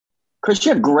Chris,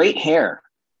 you have great hair.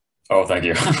 Oh, thank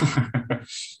you.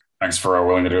 Thanks for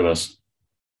willing to do this.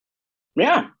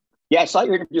 Yeah. Yeah, I saw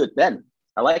your interview with Ben.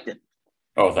 I liked it.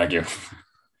 Oh, thank you.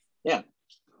 Yeah.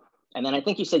 And then I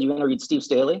think you said you interviewed Steve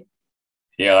Staley.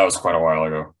 Yeah, that was quite a while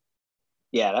ago.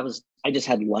 Yeah, I just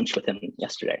had lunch with him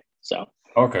yesterday. So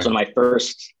it's Okay. one of my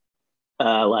first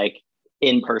like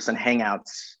in-person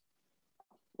hangouts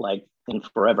like in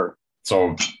forever.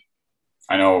 So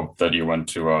I know that you went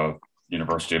to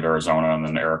University of Arizona and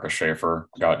then Erica Schaefer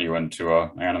got you into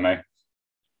anime.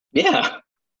 Yeah.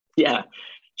 Yeah,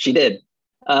 she did.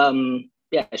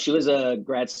 Yeah, she was a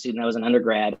grad student. I was an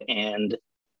undergrad, and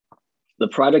the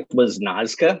project was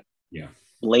Nazca, Yeah.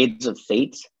 Blades of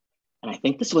Fate. And I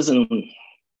think this was in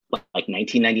like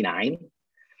 1999,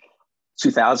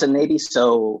 2000 maybe.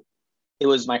 So it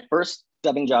was my first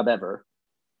dubbing job ever.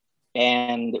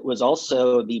 And it was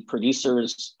also the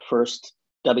producer's first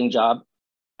dubbing job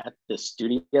at the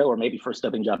studio, or maybe first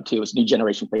dubbing job too. It was New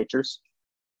Generation Pictures.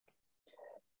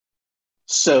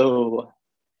 So,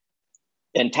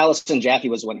 and Taliesin Jaffe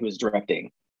was the one who was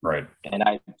directing. Right. And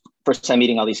I, first time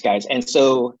meeting all these guys. And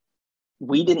so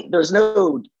there's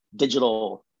no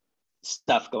digital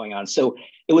stuff going on. So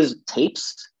it was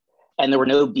tapes and there were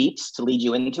no beeps to lead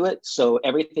you into it. So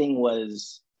everything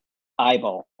was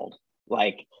eyeballed.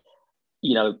 Like,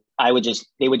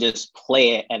 they would just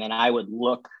play it and then I would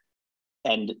look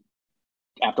and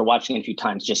after watching it a few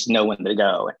times, just know when to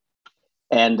go.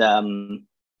 And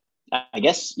I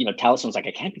guess, Taliesin was like,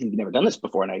 I can't believe you've never done this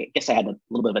before. And I guess I had a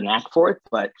little bit of a knack for it,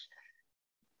 but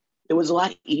it was a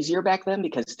lot easier back then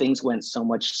because things went so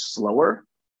much slower.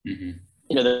 Mm-hmm.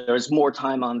 There was more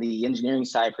time on the engineering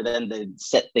side for them to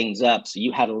set things up. So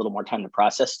you had a little more time to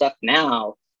process stuff.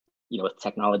 Now, with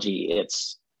technology,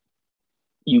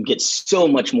 you get so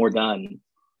much more done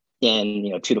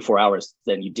in, 2 to 4 hours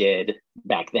than you did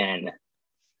back then.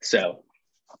 So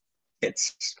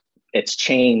it's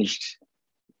changed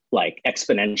like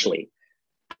exponentially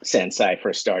since I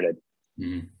first started.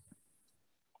 Mm-hmm.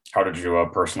 How did you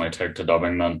personally take to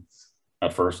dubbing then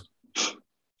at first?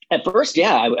 At first,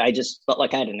 yeah, I just felt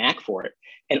like I had a knack for it.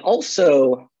 And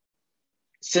also,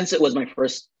 since it was my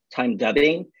first time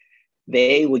dubbing,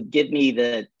 they would give me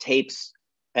the tapes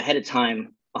ahead of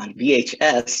time on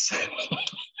VHS,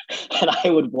 and I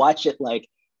would watch it like,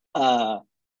 the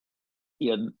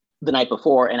night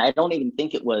before. And I don't even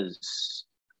think it was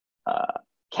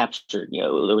captured.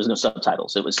 There was no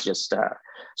subtitles. It was just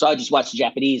so I just watched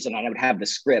Japanese, and I would have the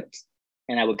script,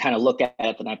 and I would kind of look at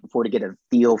it the night before to get a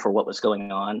feel for what was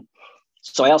going on.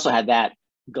 So I also had that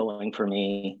going for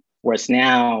me. Whereas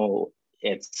now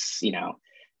it's,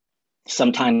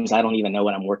 sometimes I don't even know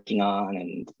what I'm working on,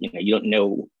 and you don't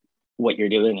know what you're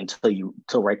doing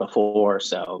until right before.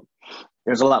 So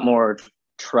there's a lot more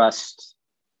trust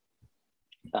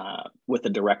with the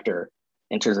director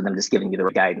in terms of them just giving you the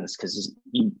guidance, because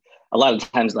a lot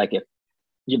of times, like if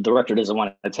the director doesn't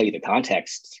want to tell you the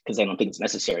context because they don't think it's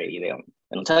necessary, they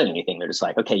don't tell you anything. They're just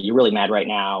like, okay, you're really mad right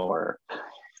now,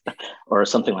 or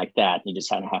something like that. You just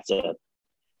kind of have to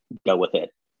go with it.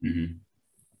 Mm-hmm.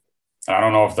 I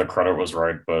don't know if the credit was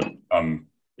right, but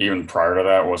even prior to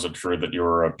that, was it true that you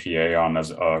were a PA on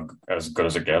as good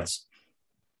as it gets?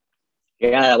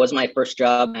 Yeah, that was my first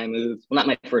job. I moved. Well, not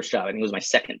my first job. I think it was my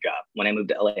second job when I moved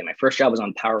to LA. My first job was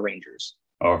on Power Rangers.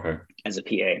 Oh, okay. As a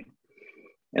PA,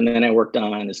 and then I worked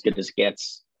on As Good as It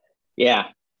Gets. Yeah,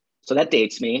 so that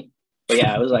dates me. But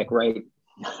yeah, I was like right.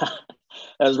 That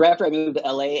was right after I moved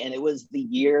to LA, and it was the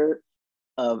year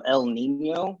of El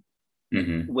Nino,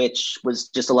 Mm-hmm. which was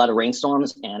just a lot of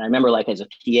rainstorms. And I remember, like as a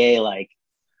PA, like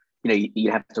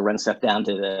you have to run stuff down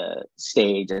to the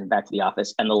stage and back to the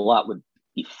office, and the lot would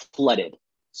be flooded.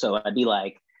 So I'd be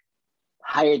like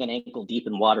higher than ankle deep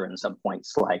in water in some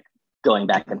points, like going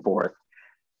back and forth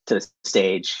to the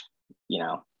stage,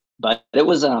 But it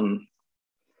was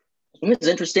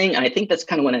interesting. And I think that's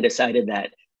kind of when I decided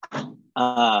that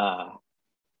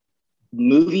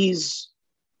movies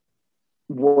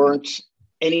weren't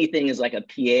anything as like a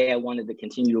PA I wanted to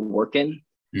continue to work in.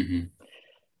 Mm-hmm.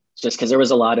 Just because there was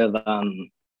a lot of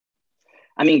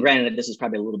granted, this is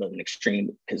probably a little bit of an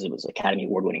extreme because it was Academy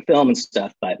Award winning film and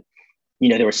stuff, but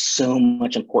there was so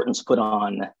much importance put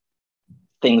on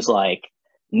things like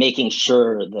making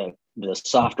sure the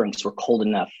soft drinks were cold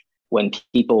enough when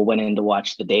people went in to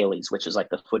watch the dailies, which is like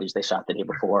the footage they shot the day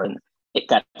before. And it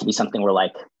got to be something where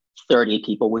like 30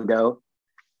 people would go.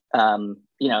 So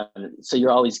you're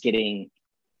always getting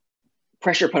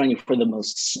pressure put on you for the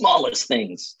most smallest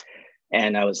things.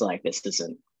 And I was like, this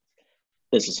isn't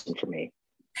for me.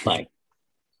 Like,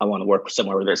 I want to work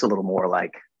somewhere where there's a little more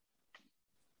like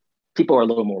people are a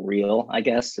little more real, I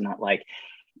guess, and not like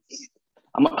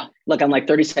I'm like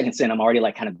 30 seconds in, I'm already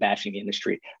like kind of bashing the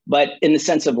industry, but in the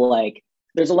sense of like,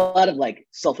 there's a lot of like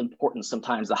self-importance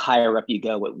sometimes the higher up you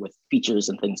go with features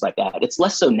and things like that. It's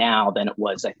less so now than it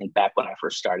was, I think, back when I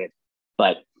first started.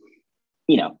 But,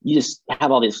 you know, you just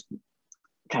have all this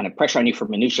kind of pressure on you for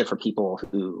minutia for people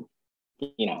who,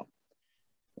 you know,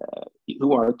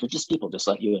 they're just people just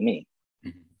like you and me.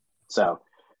 Mm-hmm. So,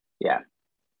 yeah.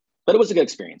 But it was a good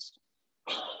experience.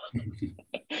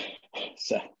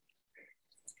 So.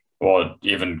 Well,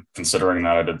 even considering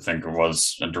that, I did think it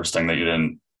was interesting that you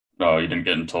didn't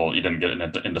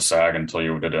get into SAG until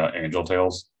you did Angel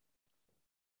Tales.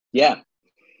 Yeah.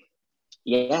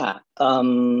 That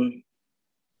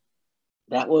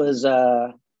was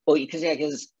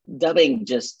because dubbing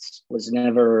just was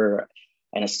never,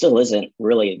 and it still isn't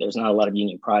really. There's not a lot of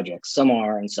union projects. Some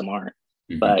are and some aren't.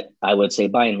 Mm-hmm. But I would say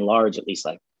by and large, at least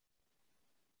like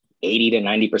 80 to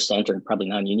 90% are probably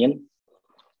non-union.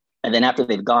 And then after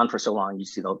they've gone for so long, you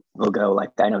see they'll go like,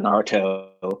 I know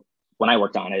Naruto, when I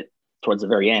worked on it towards the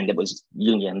very end, it was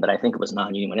union, but I think it was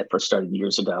non-union when it first started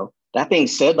years ago. That being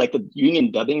said, like the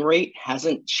union dubbing rate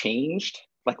hasn't changed.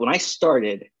 Like when I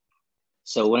started,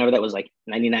 so whenever that was like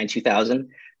 99, 2000,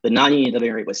 the non-union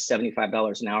dubbing rate was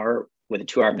 $75 an hour with a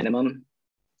 2-hour minimum.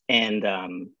 And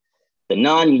the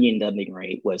non-union dubbing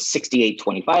rate was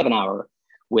 $68.25 an hour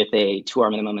with a 2-hour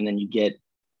minimum. And then you get,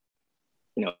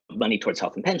 you know, money towards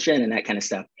health and pension and that kind of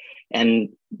stuff, and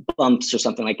bumps or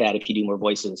something like that if you do more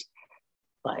voices.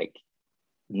 Like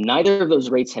neither of those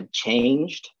rates have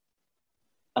changed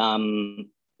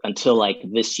until like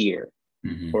this year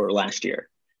or last year.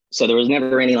 So there was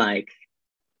never any like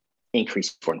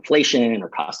increase for inflation or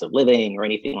cost of living or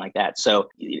anything like that. So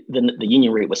the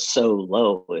union rate was so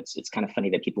low. It's kind of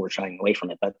funny that people were shying away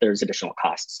from it, but there's additional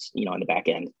costs, you know, on the back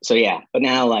end. So yeah, but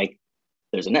now like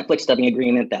there's a Netflix dubbing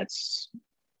agreement that's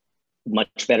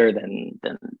much better than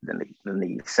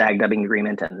the SAG dubbing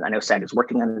agreement. And I know SAG is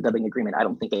working on the dubbing agreement. I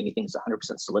don't think anything's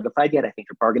 100% solidified yet. I think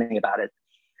they're bargaining about it.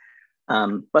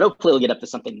 But hopefully we'll get up to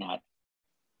something that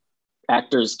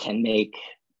actors can make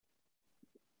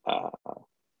a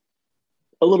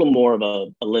little more of a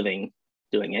living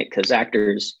doing it, because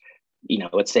actors, you know,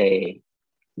 it's a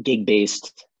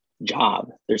gig-based job.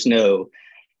 There's no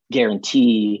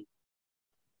guarantee.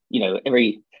 You know,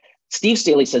 Steve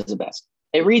Staley says the best.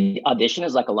 Every audition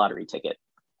is like a lottery ticket.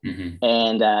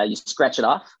 And you scratch it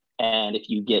off. And if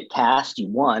you get cast, you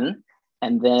won.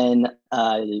 And then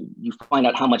you find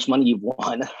out how much money you've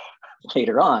won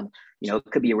later on. You know, it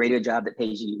could be a radio job that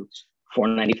pays you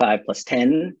 $4.95 plus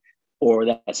 10, or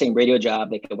that same radio job,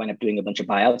 they could wind up doing a bunch of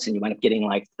buyouts and you wind up getting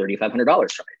like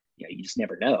 $3,500 from it. You know, you just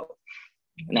never know.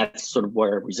 And that's sort of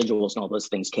where residuals and all those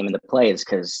things came into play, is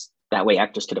because that way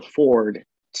actors could afford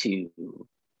to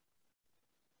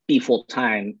be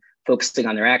full-time focusing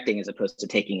on their acting, as opposed to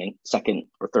taking second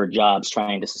or third jobs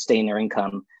trying to sustain their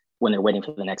income when they're waiting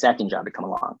for the next acting job to come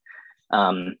along.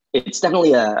 It's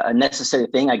definitely a necessary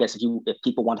thing. I guess if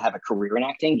people want to have a career in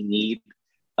acting, you need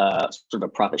sort of a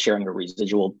profit sharing or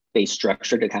residual based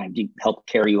structure to kind of help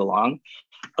carry you along.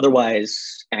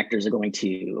 Otherwise, actors are going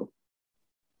to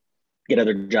get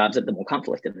other jobs that will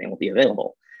conflict and they won't be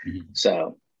available.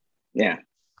 So, yeah.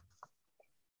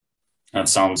 That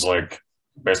sounds like,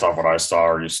 based off what I saw,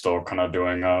 are you still kind of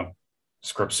doing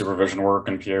script supervision work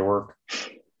and PA work?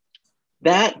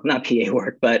 That, not PA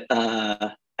work, but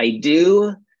I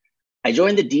do. I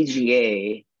joined the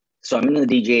DGA, so I'm in the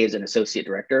DGA as an associate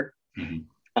director,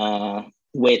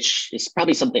 which is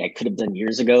probably something I could have done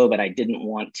years ago, but I didn't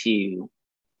want to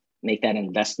make that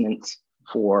investment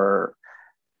for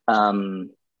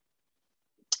and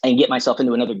get myself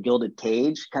into another gilded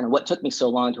cage. Kind of what took me so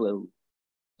long to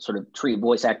sort of treat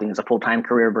voice acting as a full-time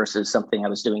career versus something I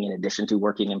was doing in addition to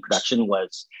working in production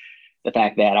was the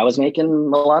fact that I was making a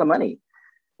lot of money.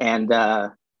 And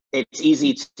it's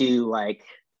easy to like,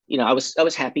 you know, I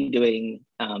was happy doing,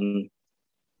 you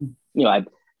know, I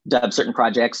dubbed certain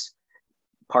projects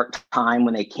part-time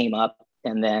when they came up,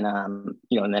 and then,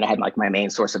 you know, and then I had like my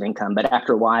main source of income. But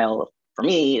after a while, for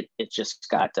me, it just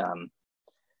got,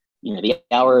 you know, the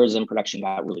hours in production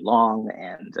got really long,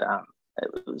 and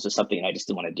it was just something I just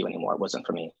didn't want to do anymore. It wasn't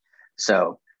for me.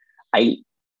 So I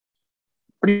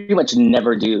pretty much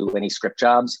never do any script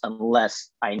jobs unless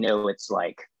I know it's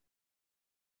like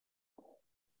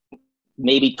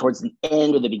maybe towards the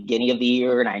end or the beginning of the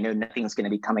year and I know nothing's going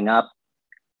to be coming up.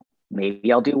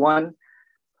 Maybe I'll do one.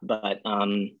 But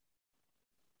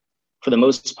for the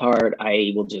most part,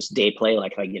 I will just day play.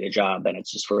 Like if I get a job and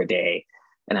it's just for a day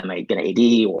and I might get an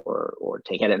AD or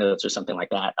take edit notes or something like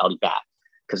that, I'll do that,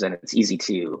 because then it's easy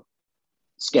to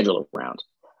schedule around.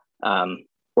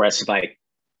 Whereas if I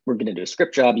we're going to do a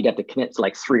script job, you'd have to commit to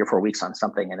like 3 or 4 weeks on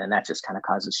something. And then that just kind of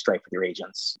causes strife with your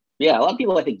agents. Yeah, a lot of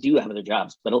people I think do have other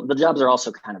jobs, but the jobs are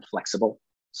also kind of flexible.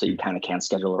 So you kind of can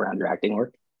schedule around your acting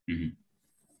work. Mm-hmm.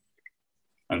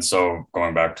 And so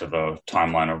going back to the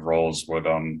timeline of roles, would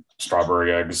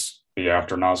Strawberry Eggs be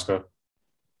after Nazca?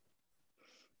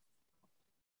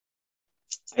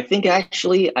 I think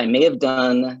actually I may have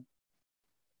done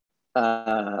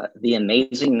The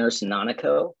Amazing Nurse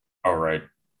Nanako. Oh, right.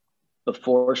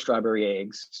 Before Strawberry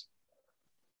Eggs.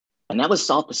 And that was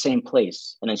all at the same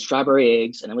place. And then Strawberry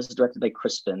Eggs, and it was directed by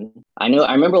Crispin. I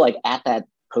remember like at that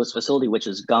post facility, which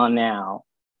is gone now,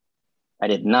 I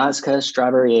did Nazca,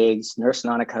 Strawberry Eggs, Nurse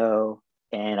Nanako,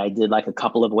 and I did like a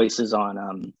couple of voices on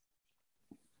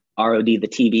ROD, the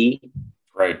TV.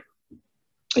 Right.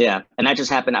 Yeah. And that just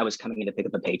happened. I was coming in to pick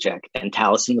up a paycheck, and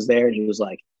Taliesin was there, and he was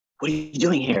like, "What are you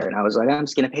doing here?" And I was like, "I'm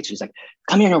just getting a paycheck." He's like,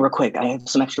 "Come here real quick. I have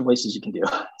some extra voices you can do."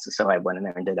 So I went in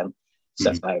there and did them.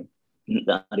 So I'm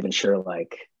not even sure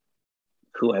like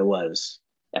who I was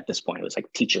at this point. It was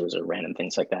like teachers or random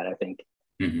things like that, I think.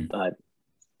 Mm-hmm. But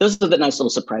those are the nice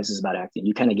little surprises about acting.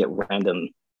 You kind of get random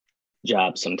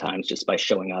jobs sometimes just by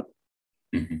showing up.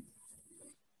 Mm-hmm.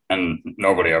 And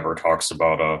nobody ever talks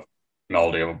about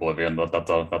Melody of Oblivion, but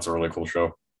that's a really cool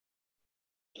show.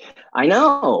 I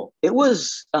know. It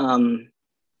was, I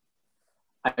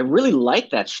really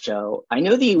liked that show. I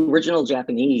know the original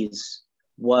Japanese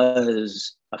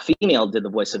was a female did the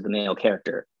voice of the male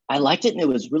character. I liked it, and it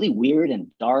was really weird and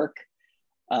dark.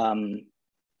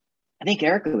 I think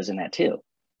Erica was in that too.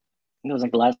 It was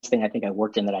like the last thing I think I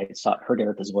worked in that I heard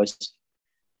Erica's voice.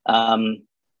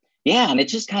 Yeah, and it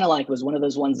just kind of like was one of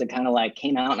those ones that kind of like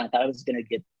came out, and I thought it was going to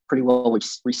get pretty well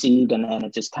received, and then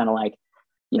it just kind of like,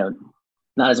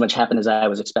 not as much happened as I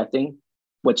was expecting,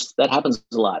 which that happens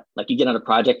a lot. Like you get on a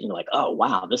project and you're like, oh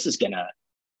wow, this is gonna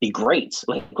be great.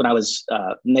 Like when I was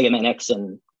Megaman X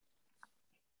and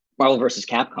Marvel vs.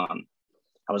 Capcom,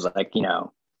 I was like,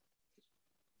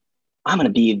 I'm going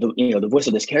to be the voice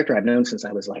of this character I've known since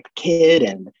I was like a kid,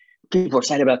 and people are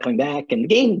excited about coming back. And the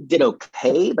game did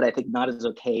okay, but I think not as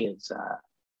okay as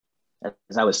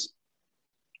I was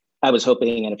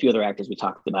hoping. And a few other actors, we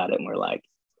talked about it, and we're like,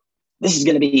 this is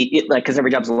going to be it, like, because every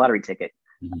job's a lottery ticket.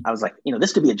 Mm-hmm. I was like,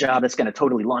 this could be a job that's going to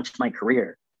totally launch my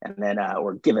career, and then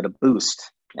or give it a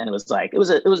boost. And it was like it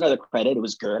was another credit. It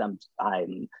was good.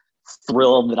 I'm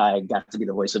thrilled that I got to be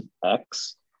the voice of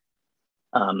X.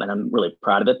 And I'm really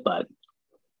proud of it, but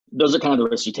those are kind of the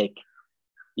risks you take,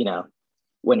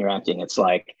 when you're acting. It's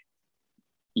like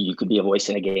you could be a voice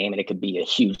in a game and it could be a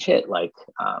huge hit, like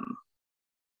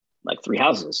Three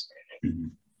Houses. Mm-hmm.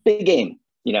 Big game,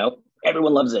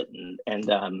 everyone loves it.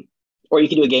 And or you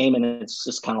could do a game and it's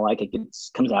just kind of like it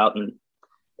comes out and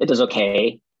it does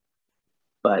okay,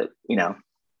 but,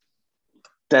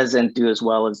 doesn't do as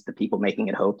well as the people making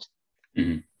it hoped.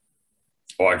 Mm-hmm.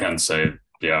 Well, I can say,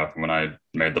 yeah, when I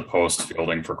made the post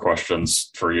fielding for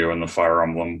questions for you in the Fire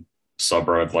Emblem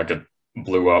subreddit, like it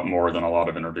blew up more than a lot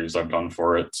of interviews I've done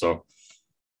for it. So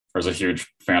there's a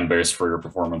huge fan base for your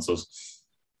performances.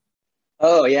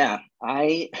 Oh yeah,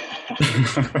 I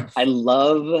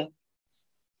love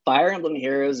Fire Emblem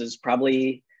Heroes. Is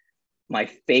probably my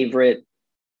favorite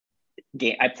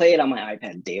game. I play it on my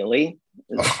iPad daily.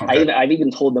 Okay. I've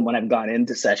even told them when I've gone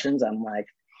into sessions, I'm like,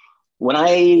 when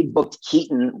I booked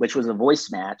Keaton, which was a voice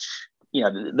match,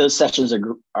 those sessions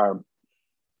are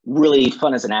really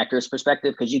fun as an actor's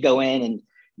perspective, because you go in and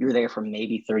you're there for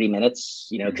maybe 30 minutes,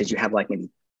 because you have like maybe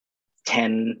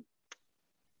 10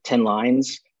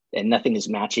 lines and nothing is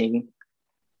matching.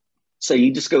 So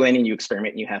you just go in and you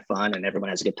experiment and you have fun and everyone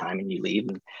has a good time and you leave.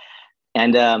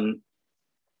 And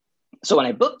so when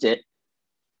I booked it,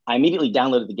 I immediately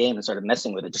downloaded the game and started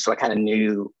messing with it, just so I kind of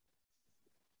knew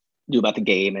about the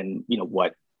game and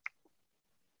what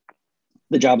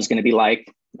the job is going to be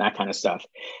like, that kind of stuff.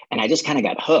 And I just kind of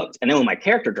got hooked. And then when my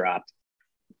character dropped,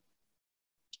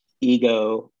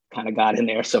 ego kind of got in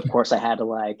there. So of course I had to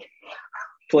like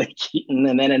play Keaton,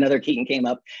 and then another Keaton came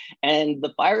up. And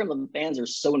the Fire Emblem fans are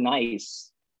so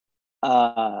nice.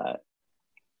 I've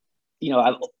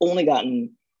only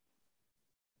gotten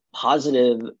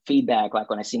positive feedback, like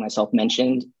when I see myself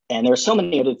mentioned. And there are so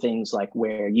many other things like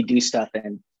where you do stuff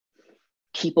and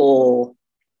people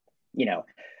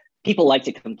like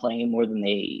to complain more than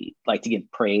they like to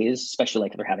give praise, especially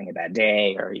like if they're having a bad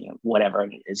day or, whatever.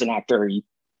 As an actor, you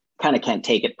kind of can't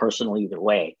take it personally either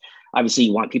way. Obviously,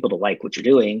 you want people to like what you're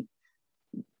doing,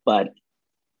 but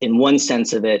in one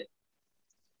sense of it,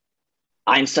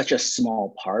 I'm such a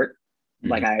small part.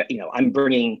 Mm-hmm. Like I'm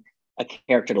bringing a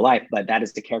character to life, but that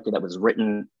is the character that was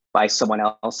written by someone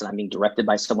else and I'm being directed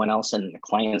by someone else, and the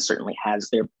client certainly has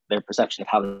their perception of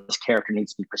how this character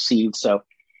needs to be perceived. So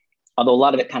although a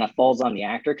lot of it kind of falls on the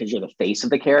actor because you're the face of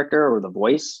the character or the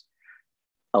voice,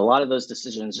 a lot of those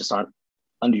decisions just aren't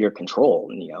under your control.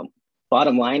 And,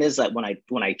 bottom line is that when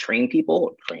I train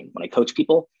people, when I coach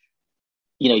people,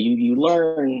 you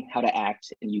learn how to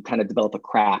act and you kind of develop a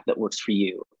craft that works for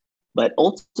you. But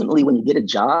ultimately, when you get a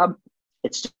job,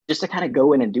 it's just to kind of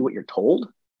go in and do what you're told.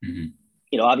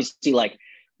 Obviously, like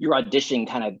your audition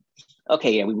kind of,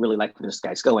 okay, yeah, we really like where this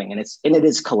guy's going. And it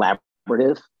is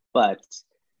collaborative, but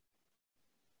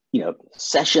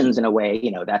sessions in a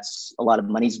way, that's a lot of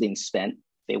money's being spent.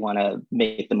 They want to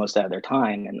make the most out of their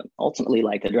time. And ultimately,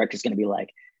 like the director's going to be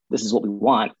like, this is what we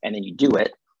want. And then you do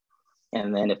it.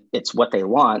 And then if it's what they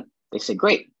want, they say,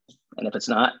 great. And if it's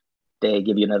not, they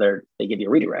give you a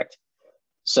redirect.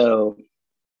 So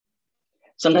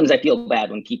sometimes I feel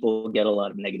bad when people get a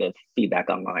lot of negative feedback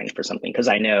online for something, because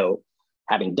I know,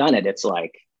 having done it, it's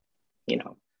like,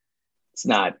 it's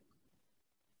out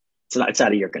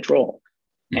of your control.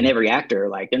 And every actor,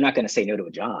 like, they're not going to say no to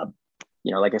a job.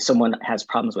 Like if someone has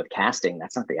problems with casting,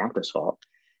 that's not the actor's fault.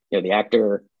 The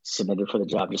actor submitted for the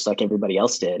job just like everybody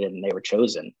else did, and they were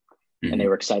chosen, and they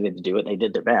were excited to do it. They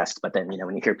did their best. But then,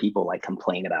 when you hear people like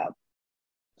complain about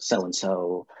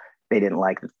so-and-so, they didn't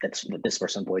like that this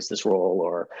person voiced this role,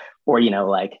 or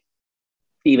like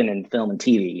even in film and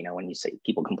TV, when you say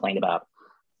people complain about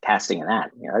casting and that,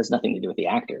 it has nothing to do with the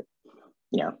actor.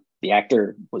 The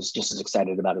actor was just as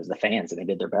excited about it as the fans, and they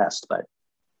did their best. But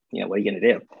what are you going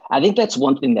to do? I think that's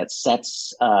one thing that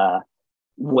sets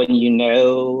when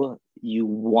you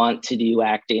want to do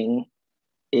acting,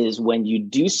 is when you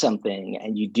do something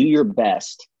and you do your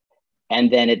best,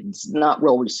 and then it's not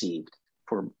well received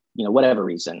for whatever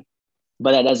reason,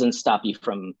 but that doesn't stop you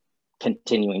from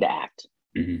continuing to act.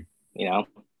 Because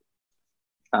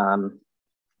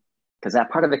that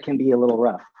part of it can be a little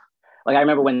rough. Like I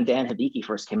remember when Dan Hibiki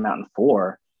first came out in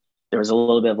 4, there was a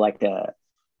little bit of like a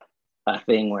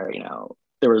thing where,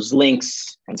 there was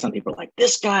links and some people were like,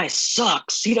 this guy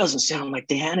sucks. He doesn't sound like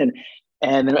Dan.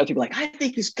 And then other people were like, I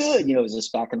think he's good. It was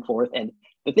just back and forth. And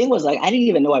the thing was, like, I didn't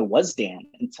even know I was Dan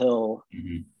until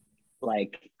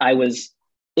like I was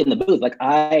in the booth. Like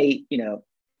I,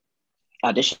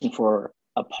 auditioned for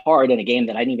a part in a game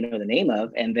that I didn't even know the name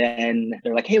of. And then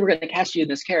they're like, hey, we're going to cast you in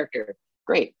this character.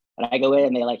 Great. And I go in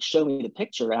and they like show me the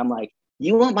picture. And I'm like,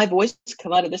 you want my voice to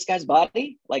come out of this guy's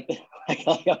body? Like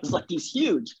I was like, he's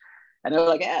huge. And they were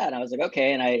like, yeah. And I was like,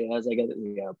 okay. And I was like,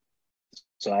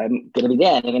 so I'm going to be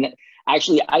Dan. And then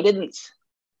actually, I didn't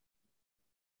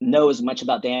know as much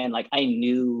about Dan. Like I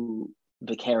knew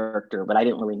the character, but I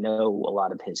didn't really know a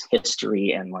lot of his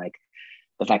history and like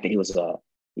the fact that he was a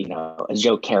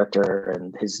joke character,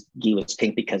 and his gi was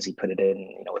pink because he put it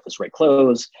in, with his red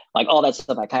clothes, like all that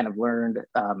stuff I kind of learned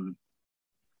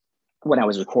when I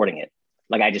was recording it.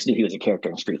 Like I just knew he was a character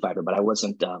in Street Fighter, but I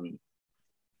wasn't, that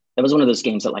was one of those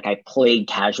games that like I played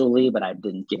casually, but I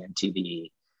didn't get into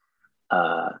the,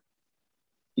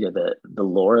 the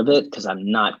lore of it, because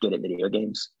I'm not good at video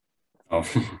games. Oh.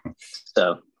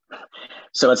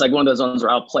 So it's like one of those ones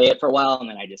where I'll play it for a while and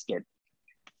then I just get,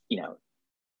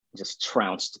 just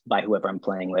trounced by whoever I'm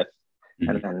playing with.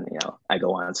 And then, I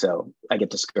go on. So I get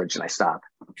discouraged and I stop.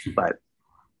 But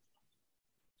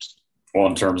well,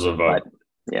 in terms of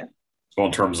yeah. Well,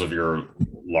 in terms of your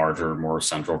larger, more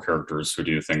central characters, who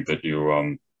do you think that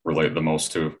you relate the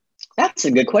most to? That's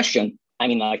a good question. I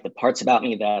mean, like the parts about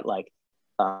me that like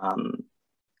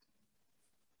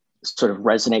sort of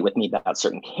resonate with me about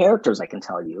certain characters, I can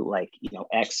tell you, like,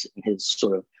 X and his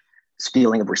sort of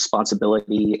feeling of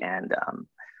responsibility and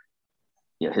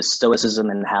his stoicism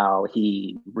and how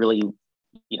he really,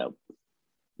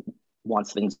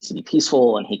 wants things to be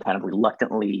peaceful, and he kind of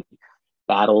reluctantly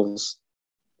battles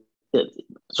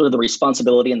sort of the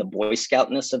responsibility and the Boy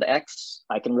Scoutness of X.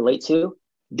 I can relate to.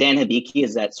 Dan Hibiki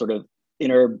is that sort of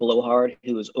inner blowhard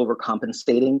who is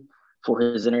overcompensating for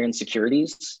his inner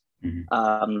insecurities. And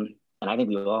I think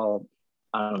we all,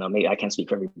 I don't know, maybe I can't speak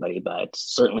for everybody, but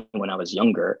certainly when I was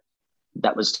younger,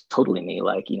 that was totally me,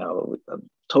 like,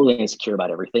 totally insecure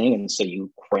about everything. And so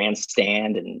you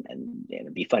grandstand and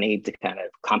be funny to kind of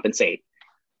compensate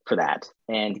for that.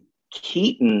 And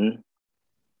Keaton,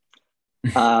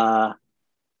 he's,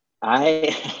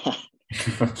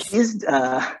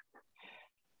 I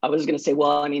was going to say,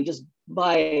 well, I mean, just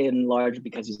by and large,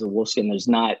 because he's a wolfskin, there's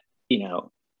not,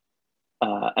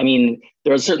 I mean,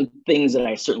 there are certain things that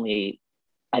I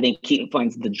think Keaton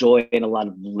finds the joy in a lot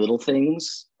of little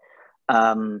things.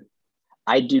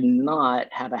 I do not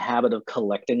have a habit of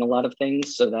collecting a lot of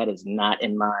things, so that is not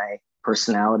in my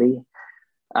personality.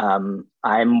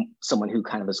 I'm someone who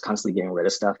kind of is constantly getting rid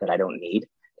of stuff that I don't need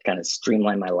to kind of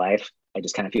streamline my life. I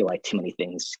just kind of feel like too many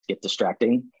things get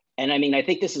distracting. And I mean, I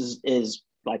think this is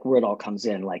like where it all comes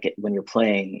in. Like when you're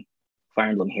playing Fire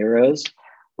Emblem Heroes,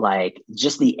 like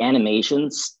just the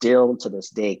animations still to this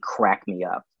day crack me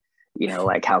up. You know,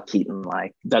 like how Keaton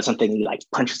like does something, he like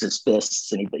punches his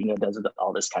fists and he, you know, does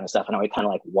all this kind of stuff. And how he kind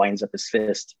of like winds up his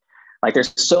fist. Like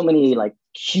there's so many like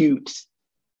cute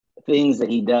things that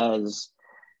he does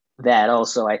that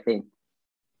also I think,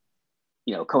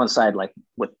 you know, coincide like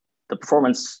with the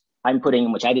performance I'm putting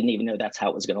in, which I didn't even know that's how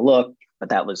it was going to look. But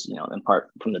that was, you know, in part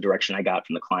from the direction I got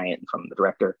from the client and from the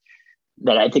director,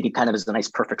 that I think it kind of is a nice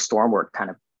perfect storm where it kind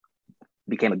of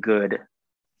became a good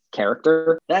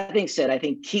character. That being said, I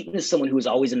think Keaton is someone who is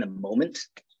always in the moment,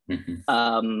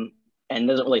 and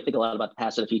doesn't really think a lot about the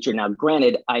past or the future. Now,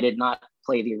 granted, I did not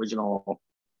play the original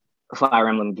Fire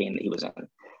Emblem game that he was in,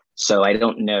 so I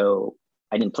don't know.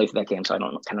 I didn't play for that game, so I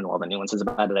don't kind of know all the nuances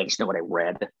about it. I just know what I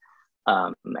read,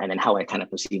 and then how I kind of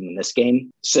perceive him in this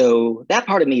game. So that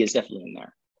part of me is definitely in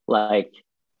there. Like,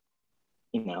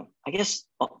 you know, I guess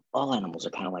all animals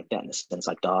are kind of like that in a sense.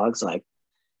 Like dogs, like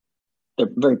they're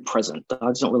very present.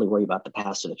 Dogs don't really worry about the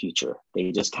past or the future.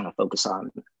 They just kind of focus on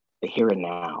the here and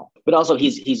now. But also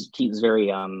he's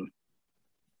very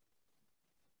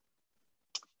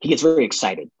he gets very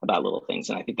excited about little things.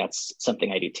 And I think that's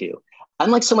something I do too. I'm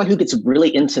like someone who gets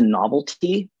really into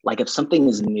novelty. Like if something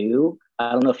is new,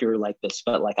 I don't know if you're like this,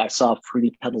 but like I saw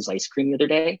Fruity Pebbles ice cream the other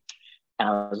day and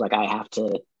I was like, I have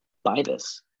to buy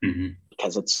this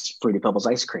because it's Fruity Pebbles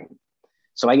ice cream.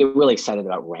 So I get really excited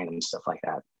about random stuff like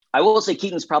that. I will say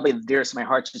Keaton's probably the dearest to my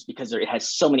heart just because it has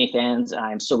so many fans. And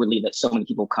I'm so relieved that so many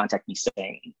people contact me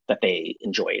saying that they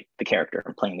enjoyed the character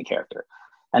and playing the character.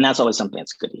 And that's always something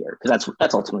that's good to hear because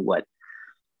that's ultimately what,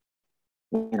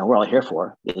 you know, we're all here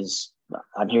for. Is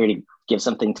I'm here to give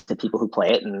something to people who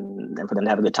play it and for them to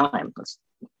have a good time. That's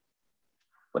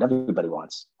what everybody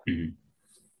wants.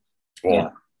 Well, yeah.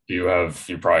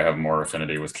 You probably have more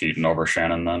affinity with Keaton over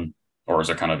Shannan then, or is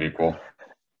it kind of equal?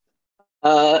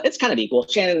 It's kind of equal.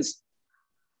 Shannan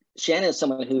is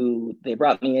someone who they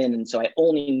brought me in, and so I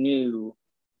only knew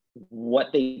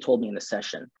what they told me in the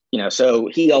session. You know, so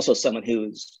he also is someone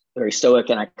who's very stoic,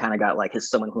 and I kind of got like his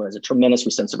someone who has a tremendous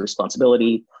sense of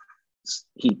responsibility.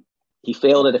 He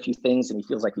failed at a few things, and he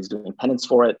feels like he's doing penance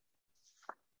for it.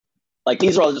 Like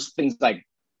these are all just things like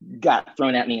got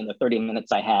thrown at me in the 30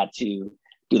 minutes I had to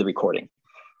do the recording.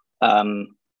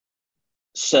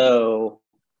 So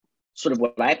sort of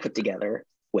what I put together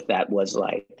with that was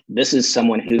like, this is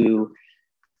someone who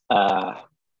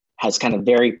has kind of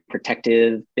very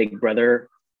protective big brother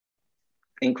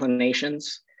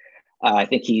inclinations. I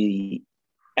think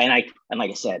and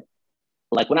like I said,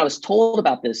 like when I was told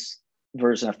about this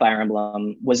version of Fire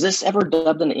Emblem, was this ever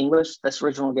dubbed in English, this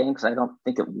original game? Because I don't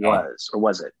think it was, or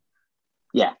was it?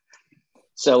 Yeah.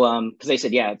 So, because they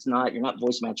said, yeah, you're not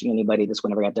voice matching anybody. This one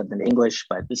never got dubbed into English,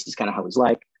 but this is kind of how he's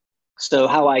like. So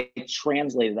how I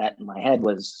translated that in my head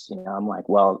was, you know, I'm like,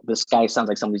 well, this guy sounds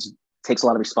like somebody who takes a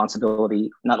lot of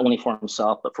responsibility, not only for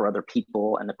himself, but for other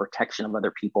people and the protection of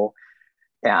other people.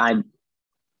 And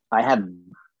I have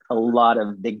a lot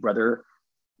of big brother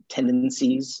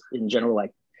tendencies in general.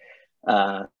 Like,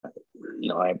 you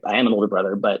know, I am an older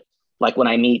brother, but like when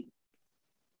I meet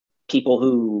people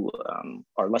who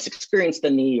are less experienced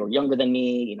than me or younger than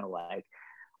me, you know, like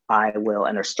I will,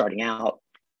 and they're starting out,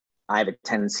 I have a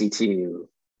tendency to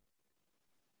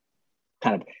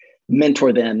kind of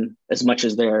mentor them as much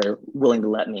as they're willing to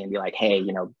let me and be like, hey,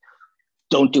 you know,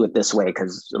 don't do it this way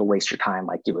because it'll waste your time.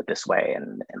 Like do it this way.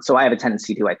 And so I have a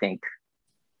tendency to, I think,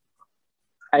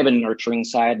 I have a nurturing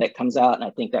side that comes out. And I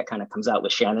think that kind of comes out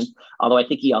with Shannan, although I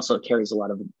think he also carries a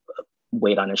lot of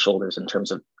weight on his shoulders in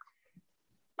terms of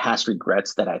past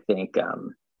regrets that I think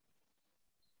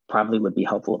probably would be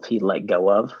helpful if he let go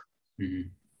of.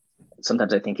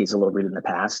 Sometimes I think he's a little rooted in the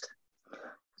past.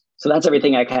 So that's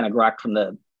everything I kind of grokked from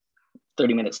the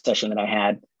 30-minute session that I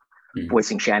had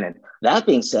voicing Shannan. That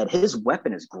being said, his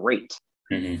weapon is great.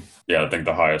 Yeah, I think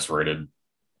the highest rated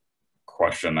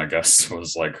question, I guess,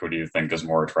 was like, who do you think is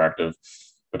more attractive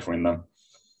between them?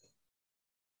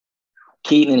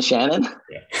 Keaton and Shannan?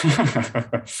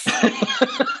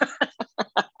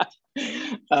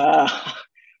 Yeah.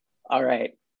 All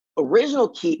right. Original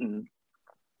Keaton,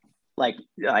 like do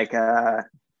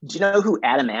you know who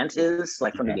Adamant is,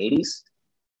 like from the 80s?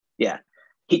 Yeah.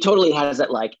 He totally has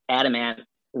that like Adamant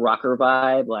rocker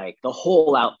vibe. Like the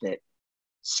whole outfit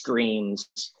screams.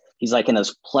 He's like in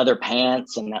those pleather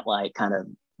pants and that like kind of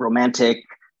romantic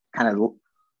kind of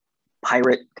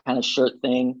pirate kind of shirt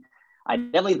thing. I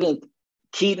definitely think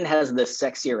Keaton has the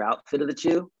sexier outfit of the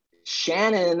two.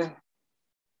 Shannan,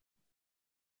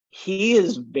 he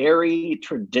is very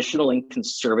traditional and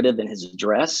conservative in his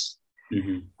dress.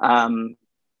 Mm-hmm.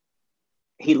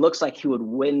 He looks like he would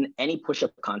win any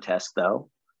push-up contest, though.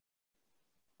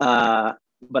 But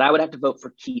I would have to vote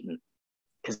for Keaton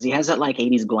because he has that like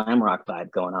 80s glam rock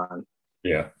vibe going on.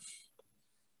 Yeah.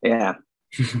 Yeah.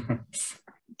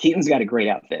 Keaton's got a great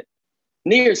outfit.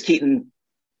 New Year's Keaton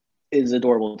is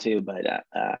adorable too, but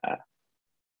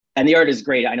and the art is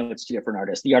great. I know it's two different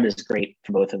artists. The art is great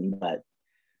for both of them, but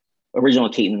original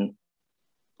Keaton,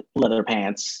 leather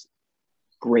pants,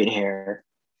 great hair.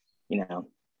 You know,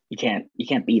 you can't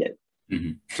beat it.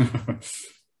 Mm-hmm.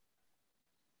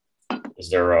 Is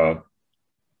there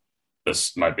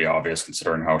this might be obvious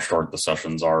considering how short the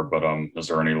sessions are, but is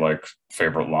there any like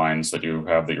favorite lines that you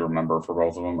have that you remember for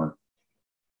both of them? Or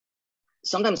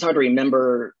sometimes it's hard to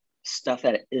remember stuff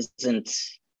that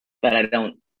I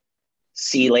don't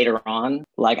see later on.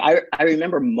 Like I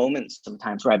remember moments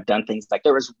sometimes where I've done things. Like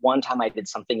there was one time I did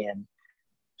something in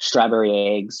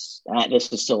strawberry eggs, and this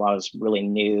was still I was really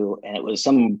new, and it was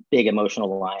some big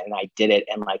emotional line, and I did it,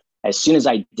 and like as soon as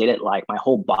I did it, like my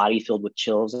whole body filled with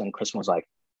chills, and Kristen was like,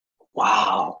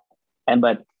 wow.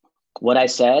 But what I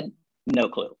said, no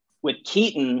clue. With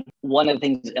Keaton, one of the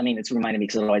things, I mean, it's reminded me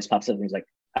because it always pops up and he's like,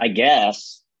 I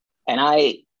guess. And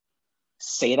I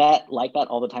say that like that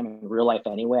all the time in real life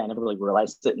anyway. I never really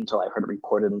realized it until I heard it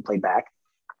recorded and played back.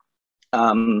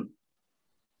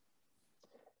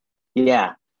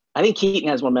 Yeah, I think Keaton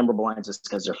has more memorable lines just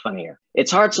because they're funnier.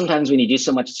 It's hard sometimes when you do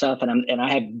so much stuff, and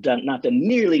I have not done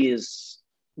nearly as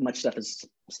much stuff as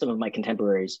some of my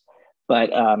contemporaries, but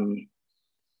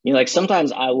you know, like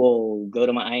sometimes I will go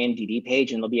to my IMDb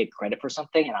page and there'll be a credit for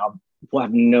something, and will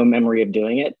have no memory of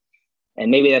doing it.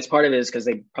 And maybe that's part of it is because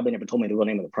they probably never told me the real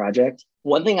name of the project.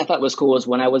 One thing I thought was cool was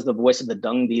when I was the voice of the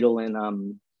dung beetle in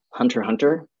Hunter x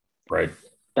Hunter. Right.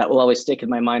 That will always stick in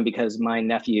my mind because my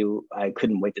nephew, I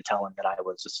couldn't wait to tell him that I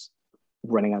was just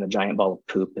running on a giant ball of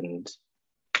poop, and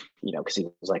you know, because he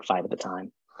was like 5 at the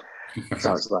time. So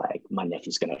I was like, my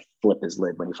nephew's gonna flip his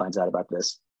lid when he finds out about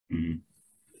this. Mm-hmm.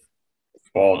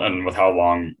 Well, and with how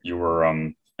long you were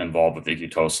involved with Ikki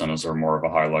Tousen, is there more of a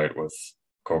highlight with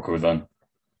Koku then?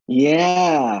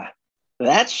 Yeah,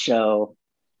 that show.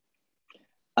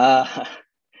 I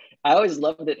always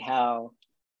loved it how,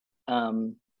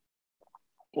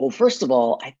 well, first of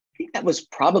all, I think that was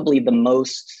probably the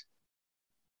most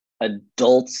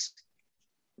adult,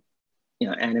 you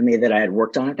know, anime that I had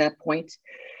worked on at that point.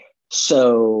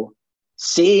 So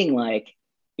seeing like,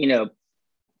 you know,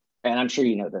 and I'm sure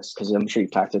you know this because I'm sure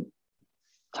you've talked to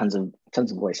tons of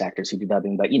voice actors who do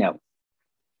dubbing, but you know,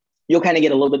 you'll kind of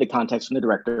get a little bit of context from the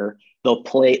director. They'll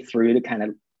play it through to kind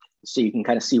of, so you can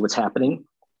kind of see what's happening.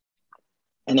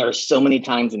 And there are so many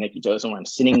times in Ikki Tousen where I'm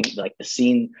sitting like the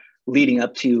scene leading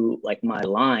up to like my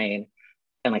line.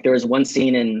 And like there was one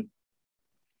scene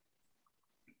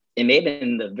it may have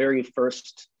been the very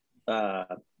first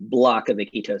block of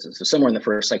Ikki Tousen. So somewhere in the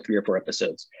first like 3 or 4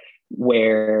 episodes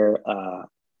where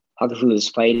Hakufu is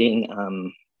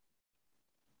fighting,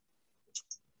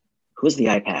 who's the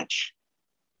eye patch?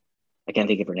 I can't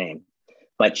think of her name,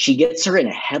 but she gets her in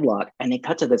a headlock and they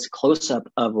cut to this close up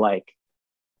of like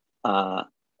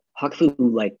Hakufu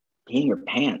like peeing her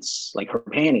pants, like her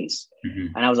panties.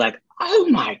 Mm-hmm. And I was like, oh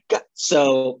my God.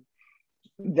 So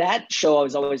that show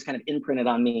was always kind of imprinted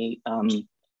on me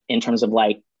in terms of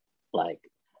like,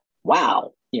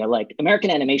 wow, you know, like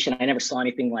American animation, I never saw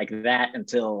anything like that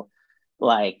until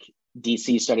like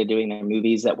DC started doing their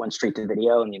movies that went straight to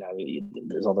video. And, you know,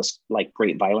 there's all this like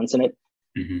great violence in it.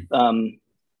 Mm-hmm.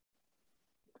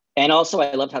 And also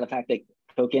I loved how the fact that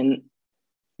Koken,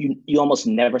 you almost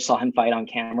never saw him fight on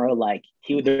camera. Like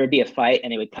there would be a fight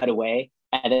and it would cut away.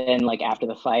 And then like after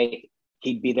the fight,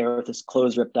 he'd be there with his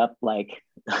clothes ripped up, like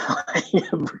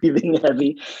breathing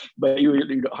heavy, but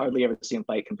you'd hardly ever see him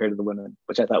fight compared to the women,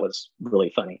 which I thought was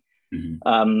really funny.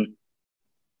 Mm-hmm.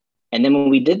 And then when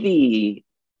we did the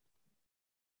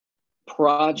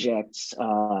projects,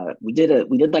 we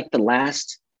did like the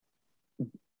last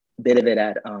bit of it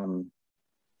at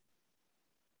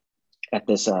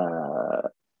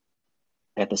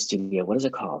the studio. What is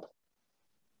it called?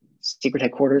 Secret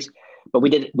Headquarters. But we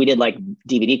did like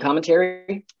DVD commentary.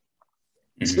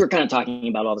 Mm-hmm. So we were kind of talking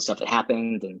about all the stuff that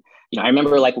happened. And, you know, I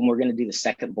remember like when we were going to do the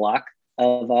second block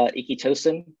of Ikki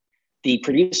Tousen, the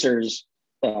producers,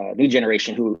 New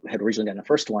Generation, who had originally done the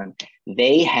first one,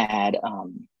 they had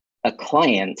a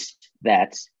client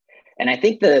that, and I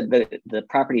think the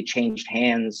property changed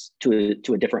hands to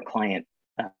a different client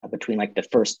between like the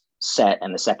first set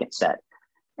and the second set.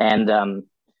 And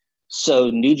So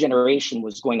New Generation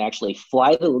was going to actually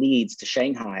fly the leads to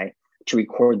Shanghai to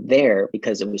record there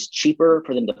because it was cheaper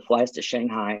for them to fly us to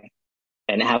Shanghai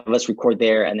and have us record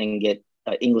there and then get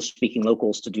English-speaking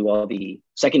locals to do all the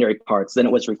secondary parts than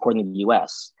it was recording in the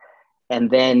US. And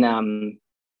then, and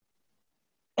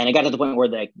it got to the point where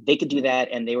they could do that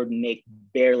and they would make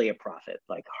barely a profit,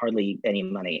 like hardly any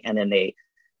money. And then they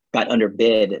got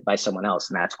underbid by someone else,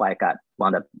 and that's why it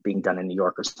wound up being done in New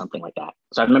York or something like that.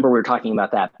 So I remember we were talking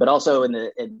about that, but also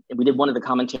we did one of the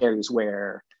commentaries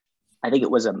where I think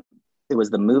it was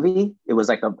the movie. It was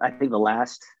like I think the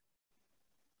last,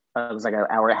 it was like an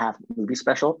hour and a half movie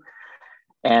special,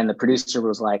 and the producer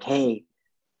was like, "Hey,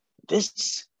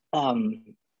 this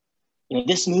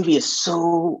this movie is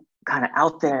so kind of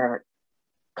out there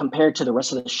compared to the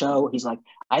rest of the show." He's like,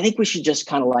 "I think we should just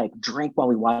kind of like drink while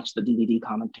we watch the DVD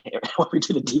commentary, while we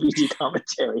do the DVD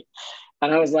commentary."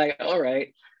 And I was like, all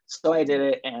right. So I did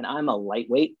it, and I'm a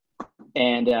lightweight.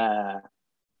 And I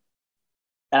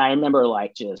remember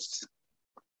like just,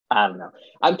 I don't know.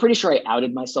 I'm pretty sure I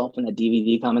outed myself in the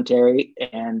DVD commentary.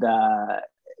 And I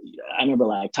remember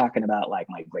like talking about like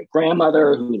my great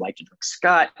grandmother who liked to drink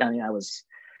Scott. I mean, I was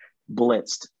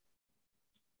blitzed.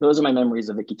 Those are my memories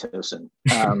of Ikki Tousen.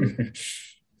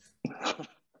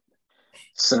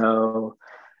 So,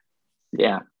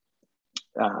 yeah.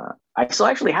 I still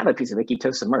actually have a piece of Ikki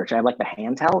Tousen merch. I have like the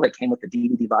hand towel that came with the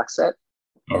DVD box set.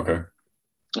 Okay.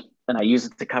 And I use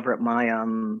it to cover up my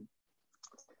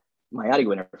my audio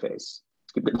interface.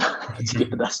 Keep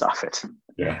the dust off it.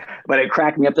 Yeah. But it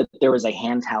cracked me up that there was a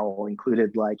hand towel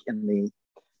included like in the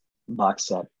box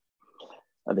set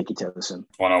of Ikki Tousen.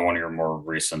 One of your more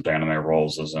recent anime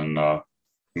roles is in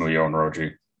Muyo and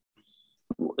Roji.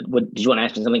 Did you want to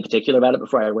ask me something particular about it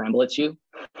before I ramble at you?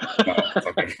 No,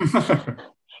 okay.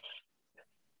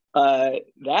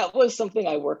 That was something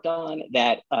I worked on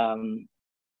that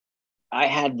I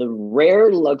had the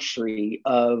rare luxury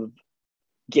of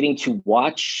getting to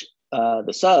watch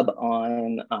the sub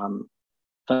on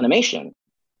Funimation.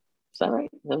 Is that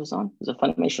right? That was on? Was it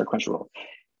Funimation or Crunchyroll?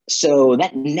 So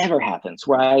that never happens,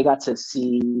 where I got to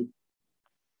see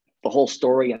the whole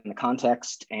story and the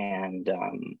context and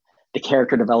the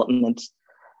character development.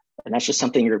 And that's just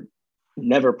something you're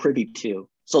never privy to.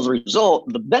 So as a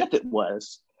result, the benefit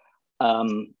was,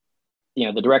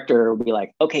 the director would be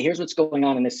like, okay, here's what's going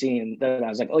on in this scene. And I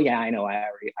was like, oh yeah, I know. I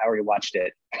already watched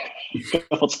it a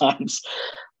couple times.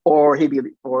 Or there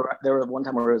was one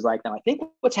time where it was like, no, I think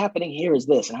what's happening here is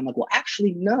this. And I'm like, well,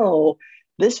 actually, no,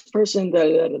 this person, da,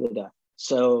 da, da, da, da.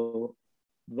 So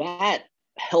that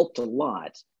helped a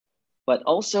lot. But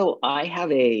also I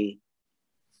have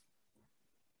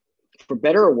for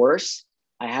better or worse,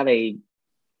 I have a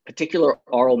particular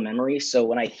oral memory. So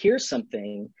when I hear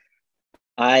something,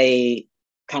 I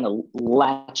kind of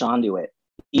latch onto it,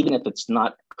 even if it's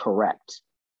not correct.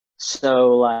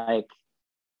 So like,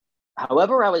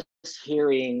 however I was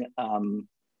hearing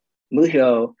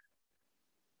Muhyo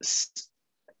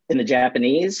in the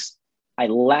Japanese, I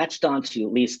latched onto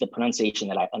at least the pronunciation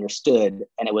that I understood,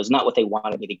 and it was not what they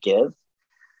wanted me to give.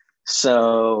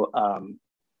 So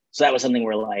that was something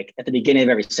where like at the beginning of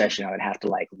every session, I would have to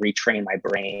like retrain my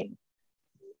brain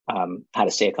how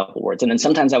to say a couple words. And then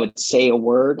sometimes I would say a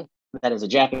word that is a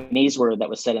Japanese word that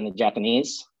was said in the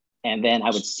Japanese. And then I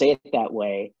would say it that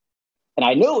way. And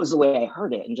I know it was the way I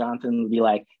heard it. And Jonathan would be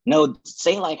like, no,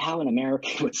 say like how an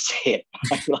American would say it.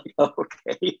 I'd be like, oh,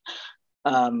 okay.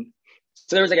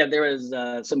 So there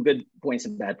was some good points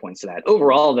and bad points to that.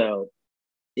 Overall, though,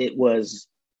 it was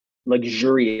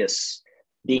luxurious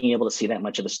being able to see that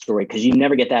much of the story, because you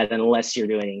never get that unless you're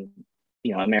doing,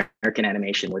 American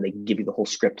animation where they give you the whole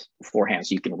script beforehand,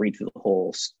 so you can read through the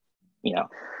whole, the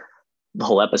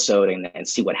whole episode and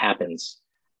see what happens.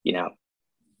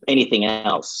 Anything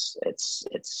else,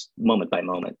 it's moment by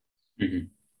moment. Mm-hmm.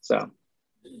 So,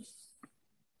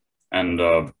 and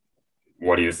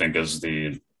what do you think is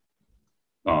with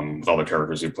all the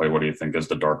characters you play, what do you think is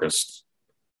the darkest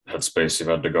headspace you've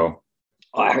had to go?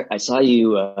 Oh, I saw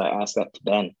you ask that to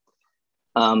Ben.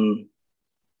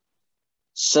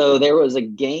 So there was a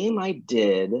game I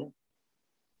did.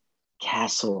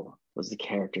 Castle was the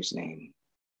character's name.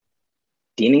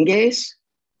 Demon Gaze.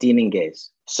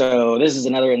 So this is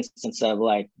another instance of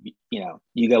like,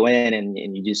 you go in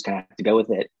and you just kind of have to go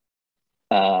with it.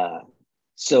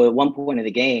 So at one point of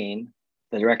the game,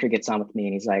 the director gets on with me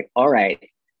and he's like, all right,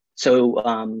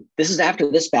 so this is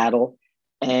after this battle,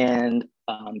 and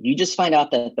you just find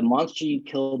out that the monster you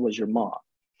killed was your mom.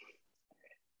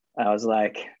 I was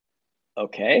like,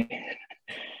 okay.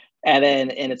 And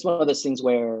it's one of those things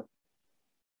where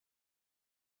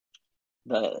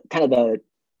the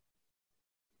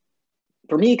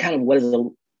for me, kind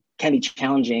of can be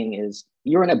challenging is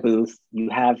you're in a booth, you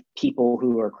have people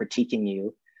who are critiquing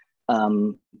you.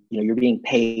 You're being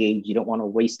paid, you don't want to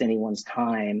waste anyone's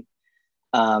time.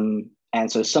 And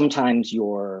so sometimes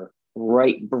your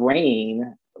right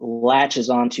brain latches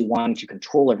onto wanting to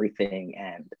control everything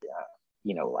and,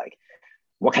 like,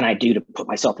 what can I do to put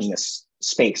myself in this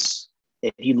space?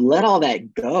 If you let all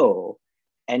that go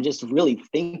and just really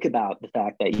think about the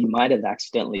fact that you might have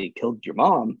accidentally killed your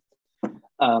mom,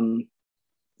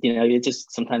 it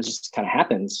just sometimes just kind of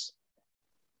happens.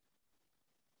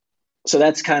 So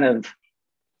that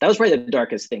was probably the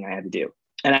darkest thing I had to do.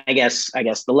 And I guess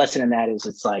the lesson in that is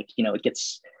it's like, it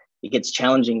gets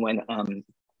challenging when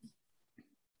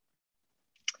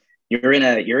you're in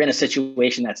a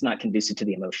situation that's not conducive to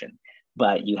the emotion,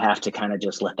 but you have to kind of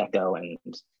just let that go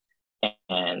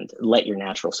and let your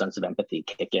natural sense of empathy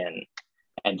kick in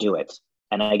and do it.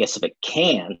 And I guess if it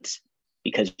can't,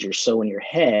 because you're so in your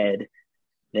head,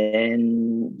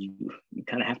 then you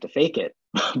kind of have to fake it.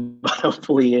 But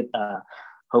hopefully,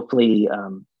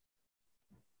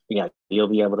 you'll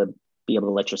be able to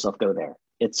let yourself go there.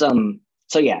 It's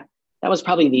so yeah, that was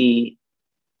probably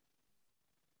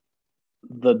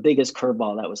the biggest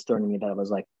curveball that was thrown at me. That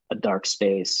was like a dark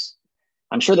space.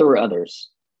 I'm sure there were others,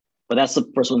 but that's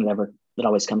the first one that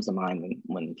always comes to mind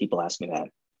when people ask me that.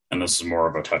 And this is more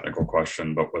of a technical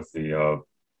question, but with the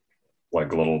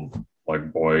little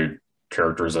boy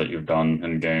characters that you've done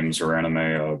in games or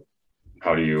anime,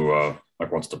 how do you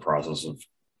what's the process of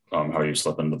how you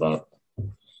slip into that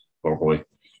vocally?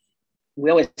 We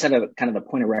always had a kind of a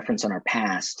point of reference on our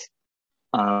past,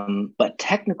 but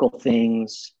technical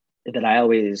things that I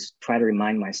always try to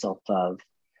remind myself of,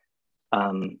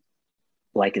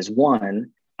 is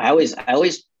one, I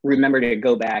always remember to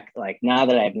go back, like, now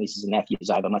that I have nieces and nephews,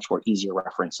 I have a much more easier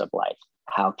reference of like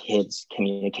how kids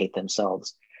communicate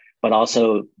themselves, but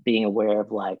also being aware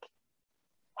of like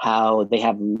how they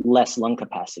have less lung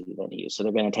capacity than you. So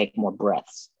they're going to take more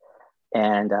breaths.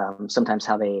 And sometimes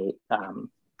how they,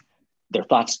 their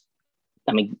thoughts,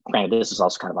 I mean, granted, this is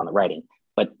also kind of on the writing,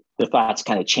 but their thoughts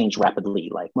kind of change rapidly,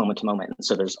 like moment to moment. And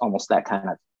so there's almost that kind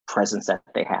of presence that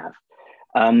they have.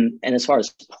 And as far as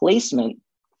placement,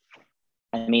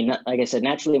 I mean, like I said,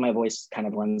 naturally my voice kind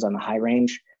of runs on the high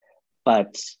range,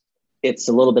 but it's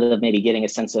a little bit of maybe getting a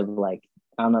sense of like,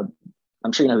 I don't know,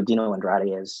 I'm sure you know who Dino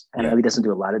Andrade is. I know he doesn't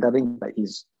do a lot of dubbing, but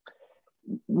he's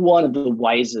one of the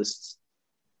wisest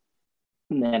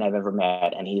men I've ever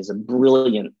met. And he's a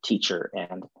brilliant teacher.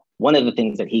 And one of the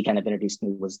things that he kind of introduced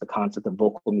me was the concept of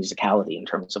vocal musicality in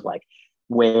terms of like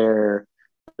where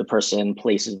the person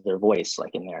places their voice,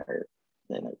 like in their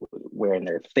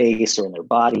face or in their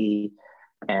body.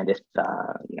 And if,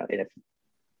 if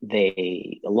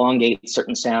they elongate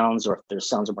certain sounds or if their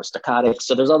sounds are more staccato.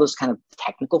 So there's all those kind of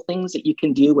technical things that you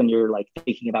can do when you're like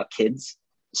thinking about kids.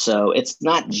 So it's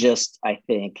not just, I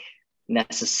think,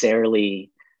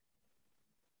 necessarily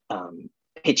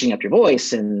pitching up your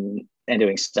voice and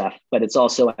doing stuff, but it's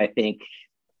also, I think,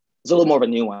 there's a little more of a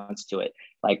nuance to it,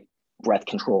 like breath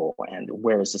control and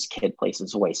where does this kid place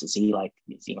his voice? Is he a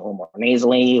little more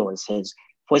nasally, or is his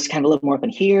voice kind of a little more up in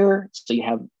here? So you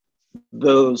have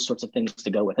those sorts of things to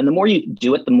go with. And the more you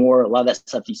do it, the more a lot of that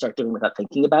stuff you start doing without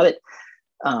thinking about it.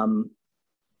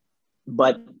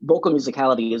 But vocal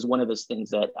musicality is one of those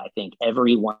things that I think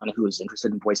everyone who is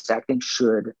interested in voice acting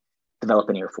should develop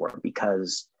an ear for,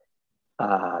 because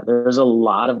there's a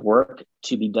lot of work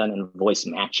to be done in voice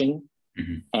matching.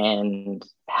 Mm-hmm. And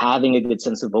having a good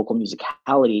sense of vocal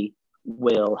musicality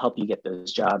will help you get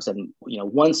those jobs. And,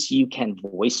 once you can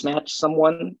voice match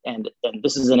someone, and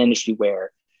this is an industry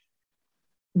where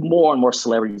more and more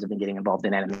celebrities have been getting involved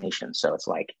in animation. So it's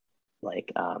like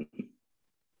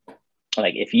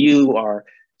if you are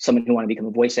someone who want to become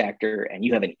a voice actor and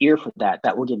you have an ear for that,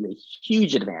 that will give you a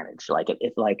huge advantage. Like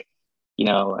if a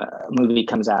movie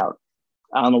comes out,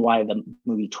 I don't know why the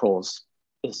movie Trolls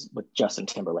is with Justin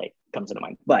Timberlake comes into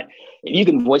mind, but if you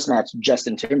can voice match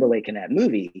Justin Timberlake in that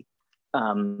movie,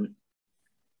 and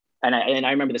I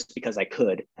remember this because I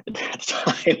could at the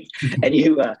time,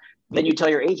 and then you tell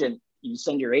your agent, you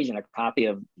send your agent a copy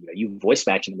of, you voice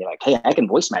match and be like, hey, I can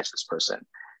voice match this person.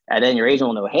 And then your agent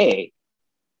will know, hey,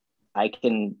 I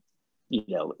can,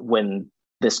 when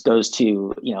this goes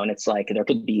to, and it's like, there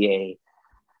could be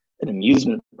an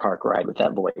amusement park ride with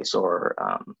that voice, or,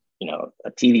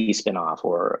 a TV spinoff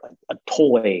or a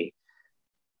toy,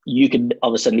 you could all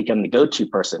of a sudden become the go-to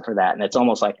person for that. And it's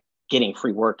almost like getting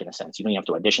free work in a sense. You don't have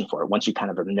to audition for it. Once you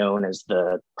kind of are known as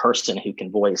the person who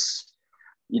can voice,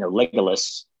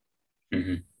 Legolas,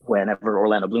 mm-hmm. Whenever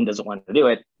Orlando Bloom doesn't want to do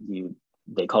it,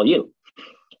 they call you.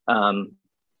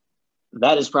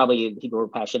 that is probably people who are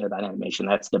passionate about animation.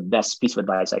 That's the best piece of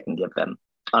advice I can give them,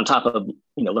 on top of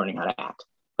learning how to act.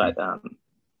 But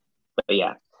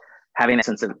yeah, having that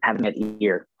sense of having that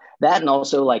ear, that, and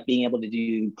also like being able to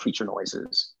do creature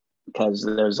noises, because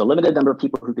there's a limited number of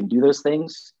people who can do those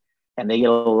things, and they get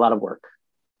a lot of work.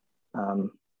 And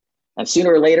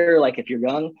sooner or later, like if you're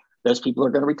young, those people are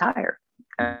going to retire,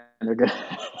 and they're going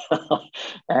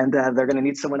and they're going to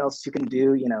need someone else who can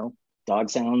do dog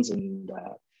sounds and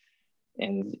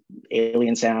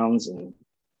alien sounds and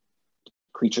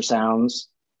creature sounds.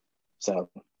 So,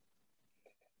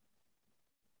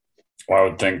 well, I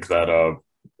would think that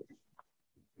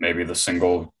maybe the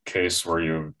single case where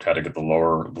you had to get the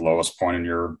lowest point in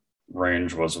your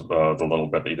range was the little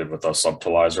bit that you did with a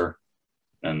subtilizer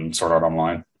and Sword Art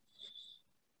Online.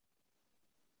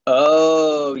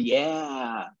 Oh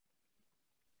yeah,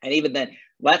 and even then,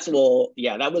 that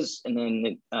was, and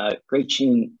then Great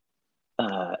Tune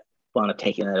wound up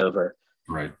taking that over.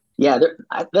 Right. Yeah,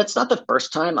 that's not the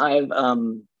first time I've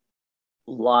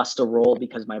lost a role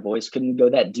because my voice couldn't go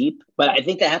that deep, but I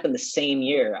think that happened the same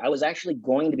year. I was actually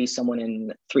going to be someone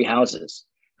in Three Houses,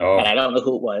 and I don't know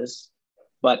who it was,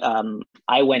 but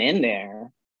I went in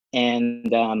there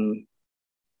and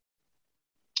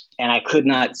I could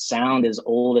not sound as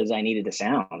old as I needed to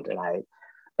sound, and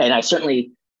I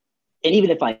certainly, and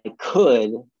even if I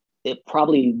could, it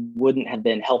probably wouldn't have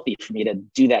been healthy for me to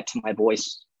do that to my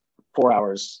voice 4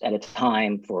 hours at a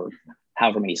time for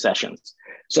however many sessions.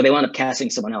 So they wound up casting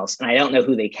someone else, and I don't know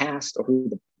who they cast or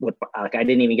I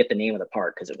didn't even get the name of the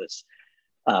part because it was,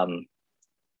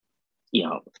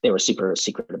 they were super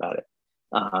secret about it.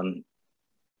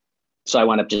 So I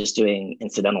wound up just doing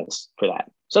incidentals for that.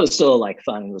 So it was still like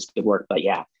fun. It was good work, but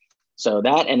yeah. So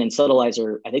that, and then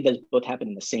Subtilizer, I think those both happened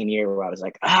in the same year where I was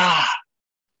like,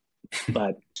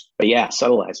 but yeah,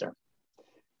 Subtilizer.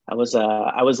 I was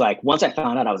like, once I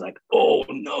found out, I was like, oh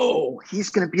no, he's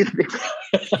gonna be the big.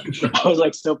 I was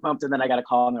like so pumped, and then I got a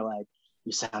call, and they're like,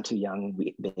 "You sound too young.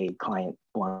 The client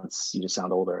wants you to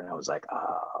sound older," and I was like,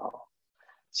 oh.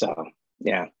 So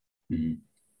yeah. Mm-hmm.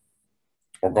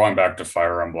 Well, going back to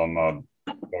Fire Emblem,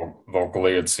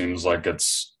 vocally, it seems like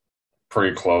it's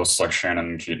pretty close. Like Shannan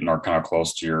and Keaton are kind of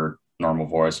close to your normal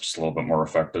voice, just a little bit more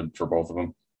affected for both of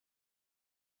them.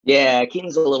 Yeah,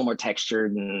 Keaton's a little more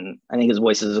textured, and I think his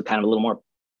voice is kind of a little more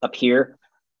up here.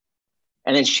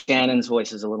 And then Shannon's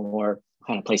voice is a little more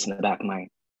kind of placed in the back of my,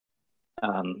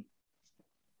 probably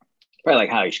like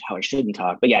how I shouldn't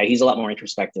talk. But yeah, he's a lot more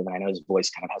introspective, and I know his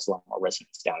voice kind of has a lot more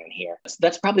resonance down in here. So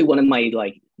that's probably one of my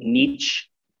like niche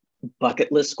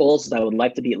bucket list goals, is I would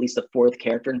like to be at least a fourth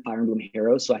character in Fire Emblem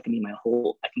Heroes, so I can be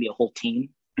a whole team.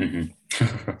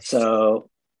 Mm-hmm.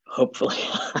 So hopefully.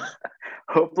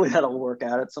 Hopefully that'll work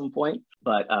out at some point.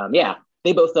 But yeah,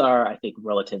 they both are, I think,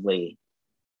 relatively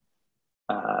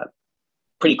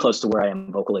pretty close to where I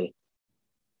am vocally,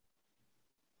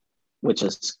 which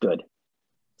is good,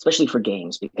 especially for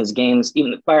games, because games,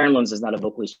 even Fire Emblems is not a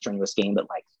vocally strenuous game, but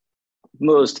like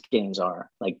most games are.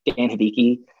 Like Dan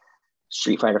Hibiki,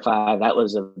 Street Fighter V, that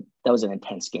was an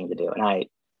intense game to do, and I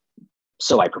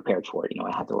prepared for it.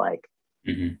 I had to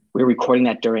we were recording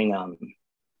that during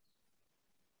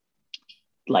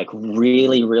like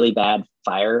really, really bad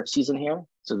fire season here.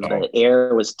 So the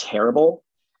air was terrible.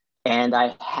 And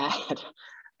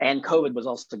and COVID was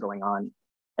also going on.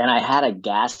 And I had a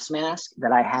gas mask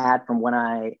that I had from when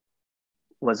I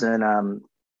was in,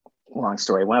 long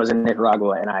story, when I was in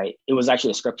Nicaragua, and it was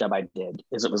actually a script job I did,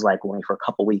 is it was like only for a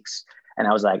couple weeks. And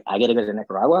I was like, I got to go to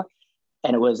Nicaragua.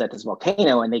 And it was at this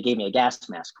volcano, and they gave me a gas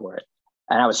mask for it.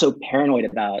 And I was so paranoid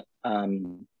about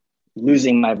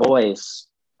losing my voice.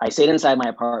 I stayed inside my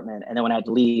apartment, and then when I had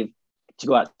to leave to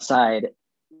go outside,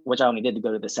 which I only did to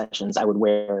go to the sessions, I would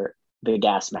wear the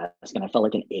gas mask, and I felt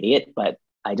like an idiot, but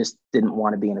I just didn't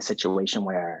want to be in a situation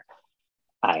where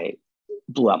I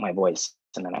blew out my voice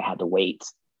and then I had to wait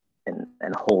and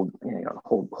hold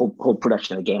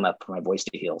production of the game up for my voice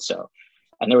to heal. So,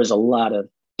 and there was a lot of,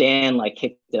 Dan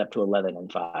kicked it up to 11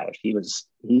 and 5. He was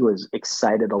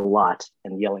excited a lot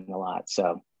and yelling a lot.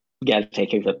 So you got to take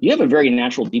care of it. You have a very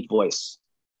natural deep voice.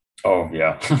 Oh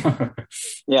yeah.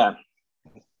 Yeah.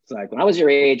 It's like when I was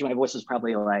your age, my voice was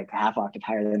probably like half octave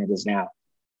higher than it is now.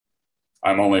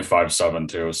 I'm only 5'7"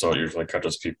 too, so it usually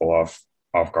catches people off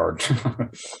guard.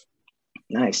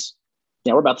 Nice.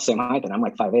 Yeah, we're about the same height, and I'm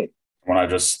like 5'8". When I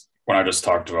just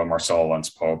talked to Marcella Lentz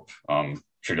Pope,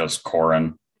 she does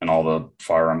Corin and all the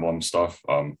Fire Emblem stuff.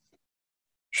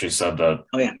 She said that.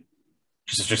 Oh yeah.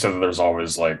 She said that there's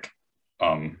always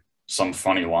some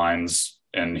funny lines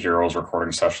in Heroes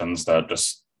recording sessions that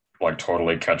just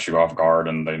totally catch you off guard,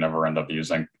 and they never end up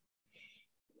using.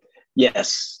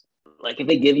 Yes. like if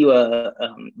they give you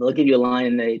they'll give you a line,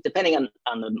 and they, depending on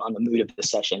the mood of the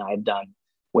session, I've done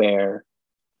where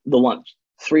they'll want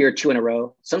 3 or 2 in a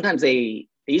row. Sometimes they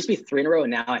used to be 3 in a row,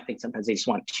 and now I think sometimes they just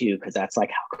want 2 because that's like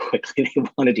how quickly they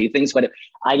want to do things. But if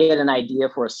I get an idea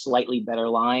for a slightly better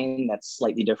line that's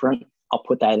slightly different, I'll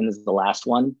put that in as the last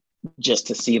one just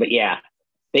to see. But yeah,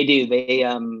 they do. They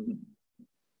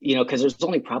because there's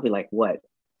only probably like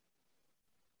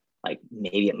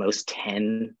maybe at most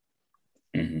 10.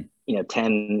 Mm-hmm.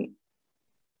 10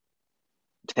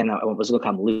 I was going to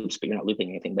call them loops, but you're not looping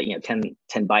anything, but 10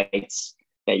 bytes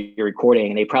that you're recording,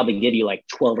 and they probably give you like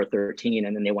 12 or 13,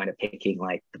 and then they wind up picking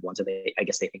like the ones that they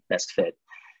think best fit.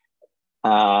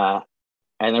 And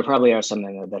there probably are some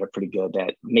that are pretty good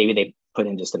that maybe they put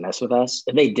in just to mess with us.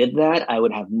 If they did that, I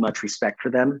would have much respect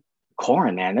for them.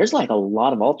 Corrin, man, there's like a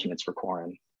lot of alternates for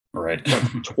Corrin. Right.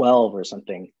 Like 12 or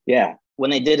something. Yeah.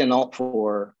 When they did an alt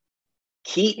for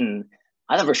Keaton,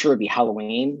 I thought for sure it'd be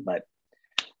Halloween, but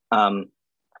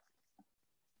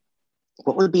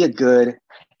what would be a good,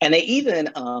 and they even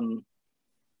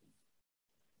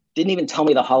didn't even tell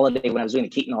me the holiday when I was doing the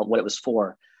Keaton alt, what it was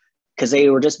for. Because they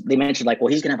mentioned like,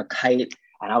 well, he's gonna have a kite.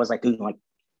 And I was like doing like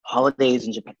holidays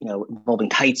in Japan, involving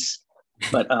kites.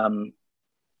 But let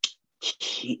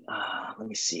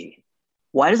me see.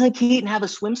 Why doesn't Keaton have a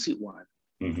swimsuit one?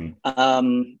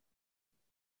 Mm-hmm.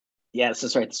 Yeah, this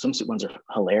is right. The swimsuit ones are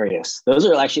hilarious. Those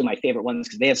are actually my favorite ones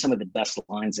because they have some of the best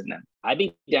lines in them. I'd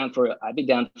be down for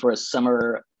a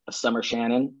summer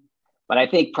Shannan, but I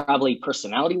think probably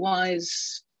personality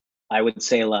wise, I would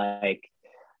say like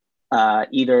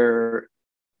either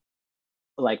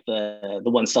like the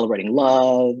one celebrating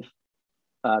love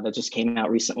that just came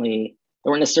out recently. They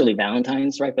weren't necessarily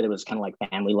Valentine's, right? But it was kind of like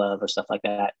family love or stuff like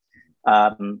that.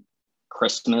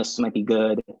 Christmas might be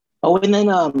good. Oh, and then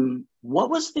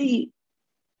what was the,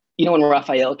 when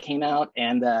Raphael came out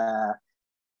and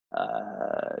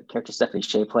character Stephanie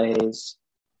Shea plays?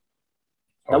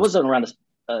 That wasn't around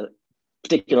a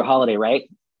particular holiday, right?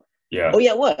 Yeah. Oh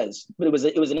yeah, it was. But it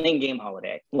was an in-game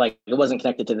holiday. Like it wasn't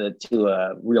connected to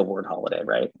a real world holiday,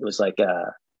 right? It was like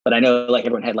but I know like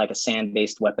everyone had like a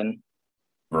sand-based weapon.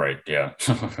 Right. Yeah.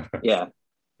 Yeah.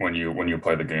 When you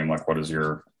play the game, like what is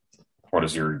your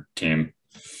team?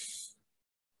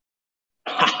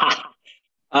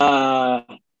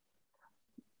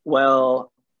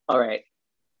 Well, all right.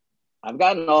 I've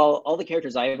gotten all the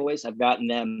characters I've gotten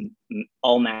them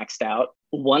all maxed out.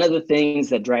 One of the things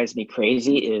that drives me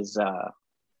crazy is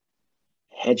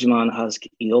Hegemon Husk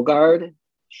Eelgard.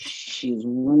 She's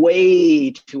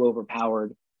way too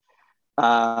overpowered.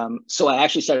 So I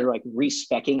actually started like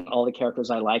respecking all the characters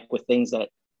I like with things that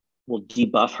will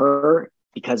debuff her,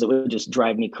 because it would just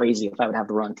drive me crazy if I would have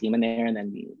the wrong team in there and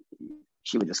then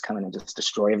she would just come in and just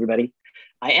destroy everybody.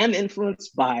 I am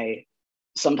influenced by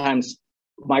sometimes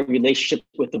my relationship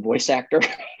with the voice actor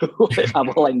how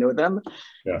well I know them.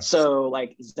 Yeah. So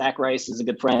like Zach Rice is a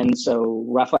good friend. So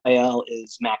Raphael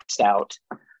is maxed out.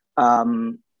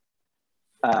 I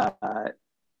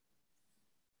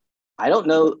don't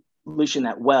know Lucian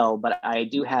that well, but I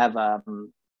do have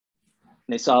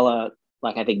Nasala,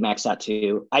 like I think maxed out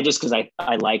too. Because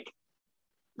I like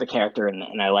the character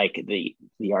and I like the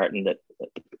art and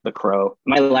the crow.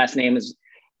 My last name is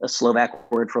a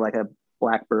Slovak word for like a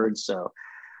blackbird. So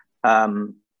I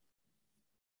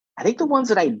think the ones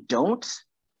that I don't,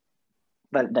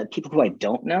 but that people who I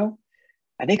don't know,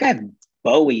 I think I have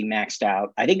Bowie maxed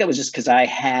out. I think that was just because I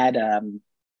had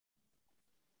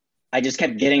I just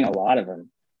kept getting a lot of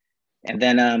them. And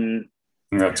then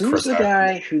That's who's Chris the Hackman.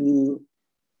 guy who,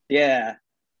 yeah.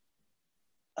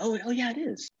 Oh yeah, it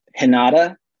is.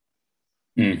 Hinata.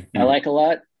 Mm-hmm. I like a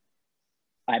lot.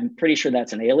 I'm pretty sure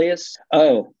that's an alias.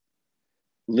 Oh,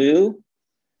 Lou.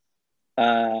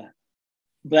 But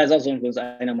that's also because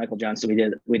I know Michael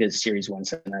Johnson. We did series once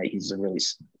tonight. He's a really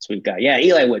sweet guy. Yeah,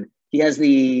 Eli Wood. He has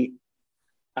the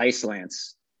Ice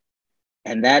Lance,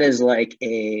 and that is like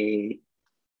a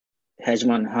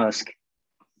Hegemon Husk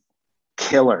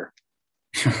killer.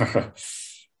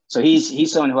 So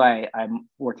he's someone who I'm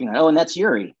working on. Oh, and that's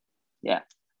Yuri. Yeah.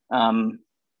 I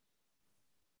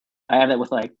have that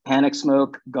with like Panic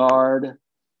Smoke, Guard,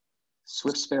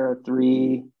 Swift Sparrow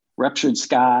 3, Ruptured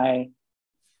Sky.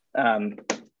 So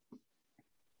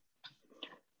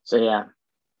yeah.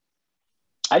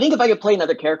 I think if I could play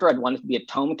another character, I'd want it to be a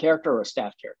tome character or a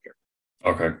staff character.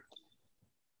 Okay.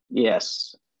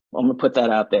 Yes. I'm gonna put that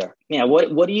out there. Yeah,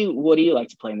 what do you like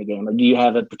to play in the game? Or do you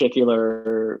have a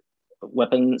particular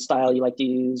weapon style you like to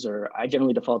use? Or I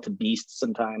generally default to beasts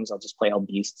sometimes. I'll just play all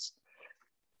beasts.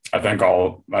 I think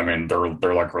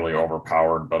they're like really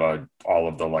overpowered, but all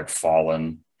of the like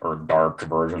fallen or dark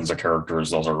versions of characters.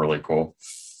 Those are really cool.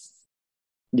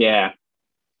 Yeah.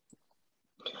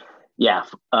 Yeah.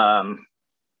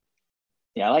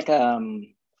 Yeah, I like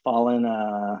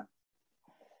Fallen.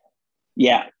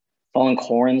 Yeah, Fallen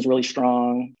Corrin's really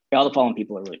strong. Yeah, all the Fallen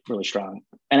people are really really strong,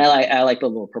 and I like the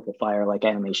little purple fire like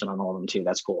animation on all of them too.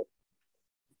 That's cool.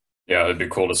 Yeah, it'd be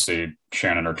cool to see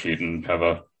Shannan or Keaton have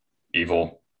a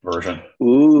evil version.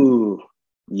 Ooh,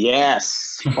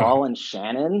 yes, Fallen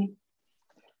Shannon.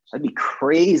 That'd be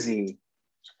crazy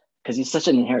because he's such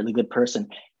an inherently good person.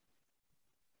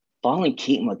 Fallen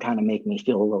Keaton would kind of make me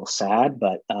feel a little sad,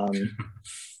 but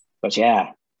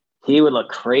yeah, he would look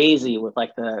crazy with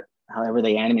like the however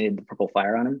they animated the purple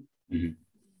fire on him. Mm-hmm.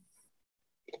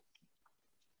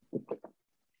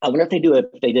 I wonder if they do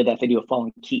it. If they did that, if they do a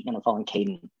Fallen Keaton and a Fallen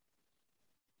Caden.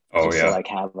 Oh just yeah. to like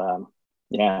have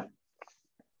yeah.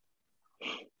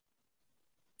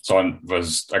 So I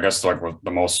guess like with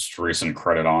the most recent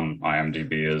credit on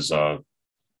IMDb is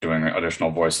doing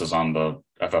additional voices on the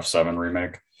FF7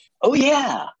 remake. Oh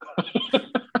yeah.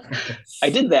 I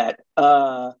did that.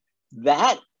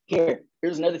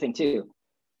 Here's another thing too.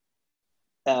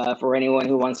 For anyone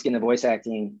who wants to get into voice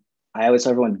acting, I always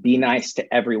tell everyone, be nice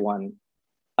to everyone.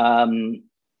 I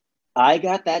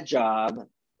got that job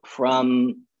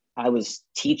from, I was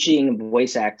teaching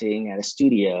voice acting at a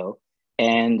studio,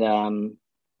 and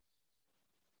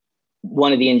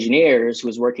one of the engineers who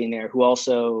was working there, who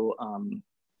also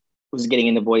was getting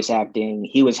into voice acting,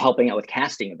 he was helping out with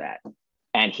casting of that.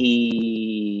 And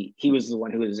he was the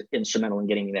one who was instrumental in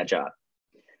getting me that job.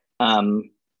 And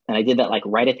I did that like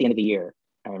right at the end of the year,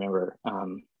 I remember.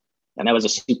 And that was a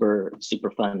super,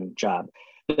 super fun job.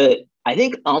 But I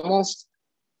think almost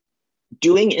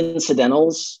doing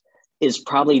incidentals is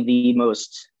probably the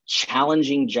most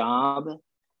challenging job,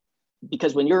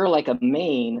 because when you're like a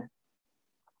main,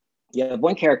 you have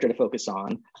one character to focus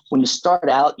on. When you start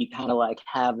out, you kind of like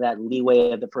have that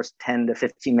leeway of the first 10 to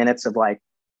 15 minutes of like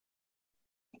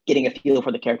getting a feel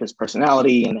for the character's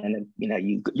personality, and then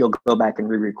you'll go back and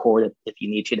re-record it if you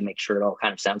need to make sure it all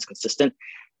kind of sounds consistent.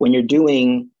 When you're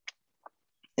doing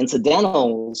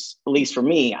incidentals, at least for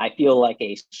me, I feel like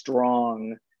a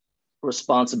strong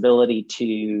responsibility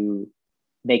to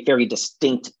make very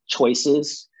distinct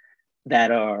choices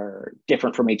that are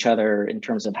different from each other in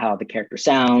terms of how the character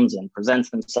sounds and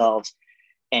presents themselves.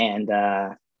 And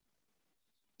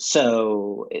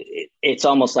so it's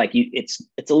almost like it's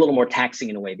a little more taxing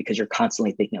in a way, because you're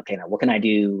constantly thinking, okay, now what can I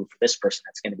do for this person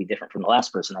that's going to be different from the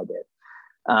last person I did?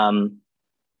 Kind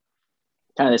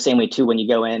of the same way too, when you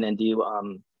go in and do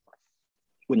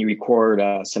when you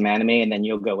record some anime, and then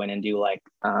you'll go in and do like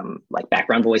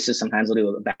background voices. Sometimes they'll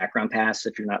do a background pass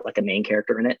if you're not like a main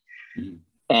character in it. Mm-hmm.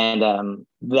 And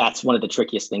that's one of the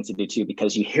trickiest things to do too,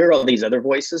 because you hear all these other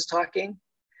voices talking,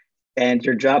 and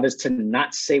your job is to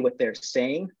not say what they're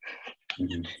saying,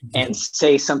 mm-hmm. and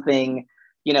say something,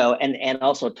 and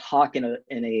also talk in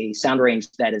a sound range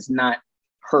that is not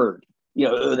heard,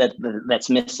 that's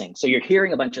missing. So you're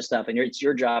hearing a bunch of stuff, and it's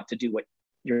your job to do what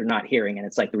you're not hearing, and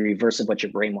it's like the reverse of what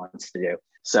your brain wants to do.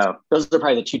 So those are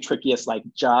probably the two trickiest like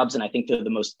jobs, and I think they're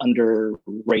the most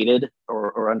underrated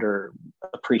or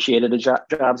underappreciated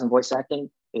jobs in voice acting,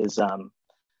 is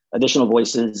additional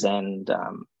voices and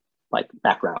like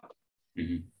background.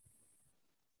 Mm-hmm.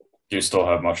 Do you still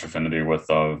have much affinity with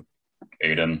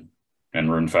Aiden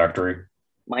and Rune Factory?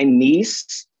 My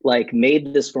niece like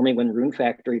made this for me when Rune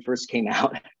Factory first came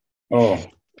out. Oh,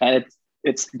 and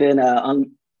it's been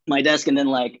on my desk, and then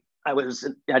like I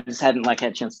just hadn't like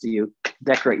had a chance to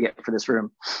decorate yet for this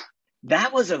room.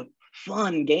 That was a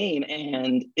fun game,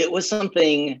 and it was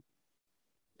something.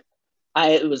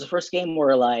 It was the first game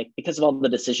where, like, because of all the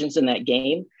decisions in that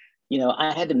game,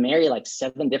 I had to marry like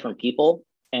 7 different people,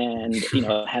 and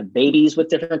have babies with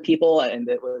different people, and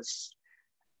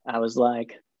I was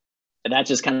like, that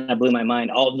just kind of blew my mind.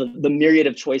 All the myriad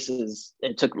of choices.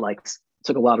 It took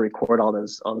a while to record all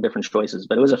the different choices,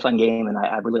 but it was a fun game, and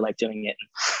I really liked doing it.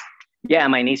 Yeah,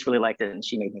 my niece really liked it, and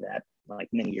she made me that like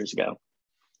many years ago.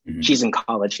 Mm-hmm. She's in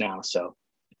college now, so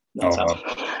that's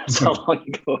how long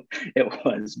ago it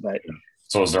was. But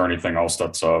so, is there anything else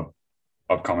that's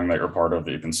upcoming that you're part of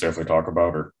that you can safely talk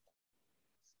about, or?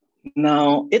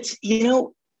 No, it's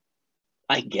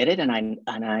I get it,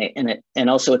 and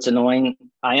also it's annoying.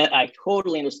 I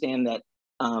totally understand that.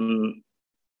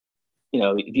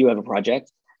 If you have a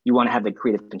project, you want to have the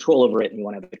creative control over it, and you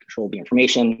want to have the control of the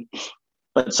information.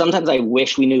 But sometimes I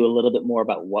wish we knew a little bit more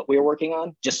about what we were working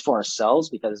on, just for ourselves,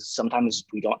 because sometimes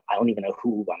I don't even know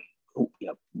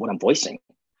what I'm voicing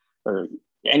or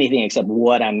anything except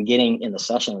what I'm getting in the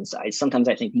sessions. Sometimes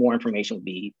I think more information would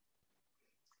be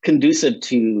conducive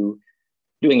to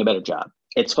doing a better job.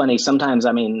 It's funny sometimes.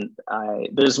 I mean,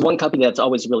 there's one company that's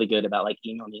always really good about like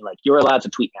emailing me, like you're allowed to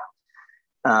tweet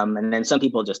now, and then some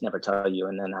people just never tell you,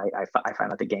 and then I find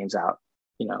out the game's out.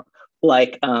 You know,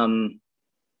 like when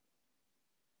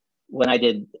I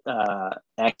did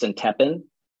X and Teppen,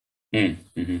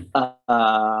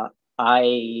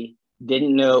 I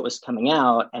didn't know it was coming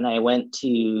out, and I went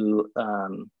to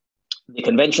the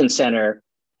convention center,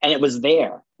 and it was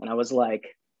there, and I was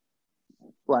like,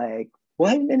 why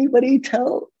didn't anybody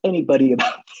tell anybody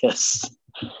about this?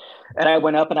 And I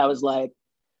went up and I was like,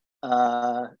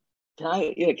 can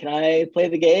I play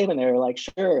the game? And they were like,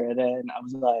 sure. And then I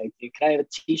was like, can I have a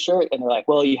t-shirt? And they're like,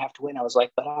 well, you have to win. I was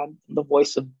like, but I'm the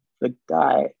voice of the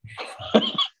guy.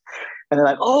 And they're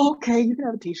like, oh, okay, you can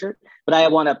have a t-shirt. But so I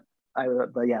wound up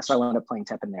playing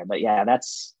Teppen there. But yeah,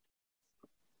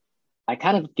 I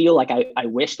kind of feel like I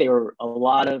wish a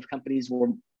lot of companies were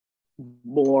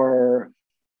more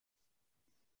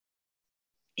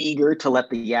eager to let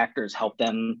the actors help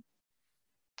them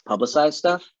publicize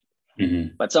stuff.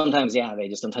 But sometimes, they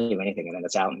just don't tell you anything, and then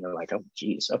it's out and you're like, oh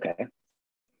geez, okay.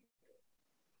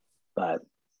 But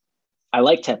I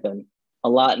like Teppen a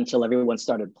lot until everyone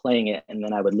started playing it, and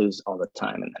then I would lose all the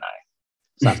time, and then I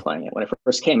stopped playing it. When it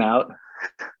first came out,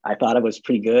 I thought it was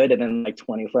pretty good, and then like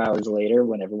 24 hours later,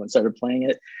 when everyone started playing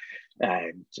it,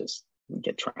 I just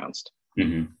get trounced.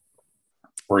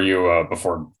 Were you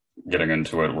before getting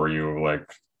into it, were you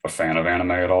like a fan of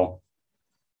anime at all?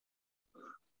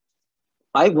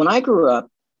 When I grew up,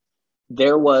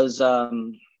 there was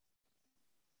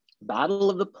Battle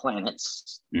of the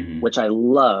Planets, which I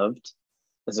loved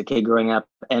as a kid growing up.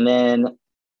 And then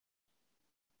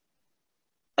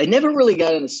I never really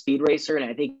got into Speed Racer, and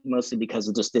I think mostly because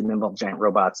it just didn't involve giant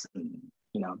robots and,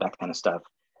 that kind of stuff.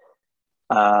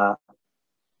 And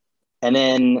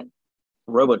then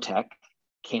Robotech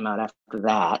came out after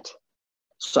that.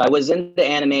 So I was into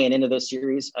anime and into those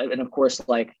series. And of course,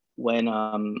 like when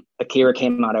Akira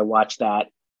came out, I watched that.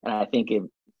 And I think the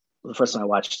first time I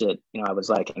watched it, I was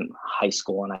like in high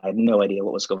school and I had no idea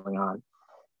what was going on.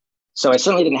 So I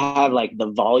certainly didn't have like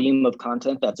the volume of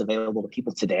content that's available to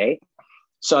people today.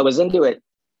 So I was into it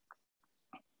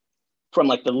from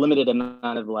like the limited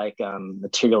amount of like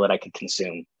material that I could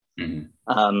consume. And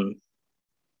then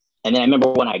I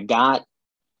remember when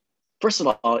first of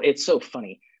all, it's so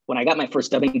funny. When I got my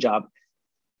first dubbing job,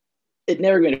 it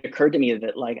never even occurred to me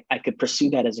that like I could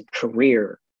pursue that as a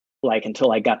career, like until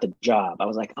I got the job. I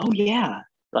was like, oh yeah,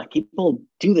 like people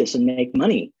do this and make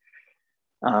money.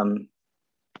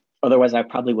 Otherwise I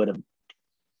probably would have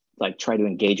like tried to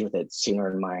engage with it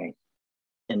sooner in my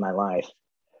life.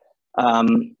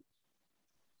 So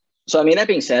I mean, that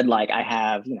being said, like I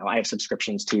have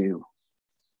subscriptions to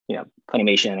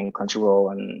Funimation and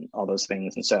Crunchyroll and all those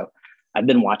things, and so I've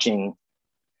been watching.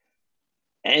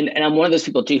 And I'm one of those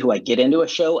people too who I get into a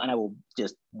show and I will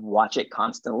just watch it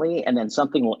constantly, and then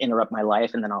something will interrupt my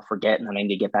life and then I'll forget and then I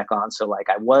need to get back on. So like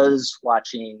I was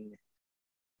watching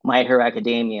My Hero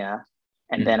Academia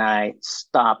and then I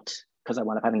stopped because I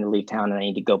wound up having to leave town and I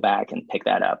need to go back and pick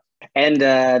that up. And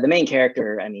the main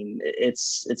character, I mean,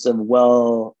 it's a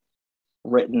well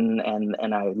written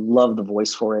and I love the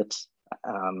voice for it.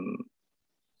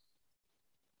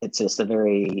 It's just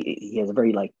he has a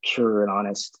very like pure and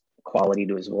honest quality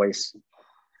to his voice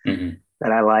that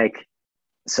I like.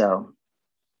 So,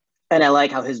 and I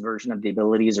like how his version of the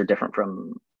abilities are different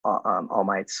from All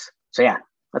Might's. So yeah,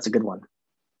 that's a good one.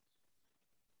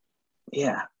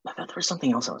 Yeah, I thought there was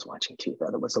something else I was watching too, though,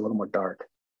 that was a little more dark.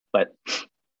 But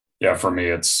yeah, for me,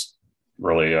 it's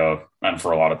really, and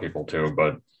for a lot of people too,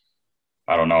 but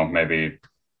I don't know, maybe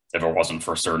if it wasn't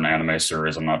for certain anime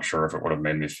series, I'm not sure if it would have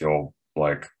made me feel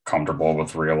like comfortable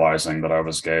with realizing that I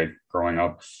was gay growing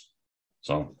up.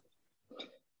 So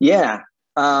yeah,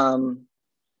 yeah,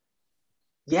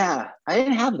 I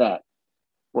didn't have that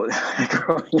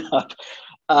growing up.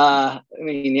 I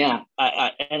mean, yeah,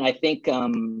 I think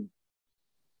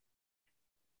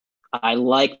I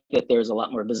like that there's a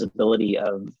lot more visibility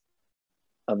of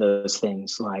those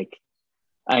things. Like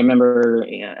I remember,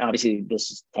 obviously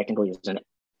this technically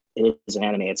it is an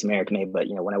anime, it's American made, but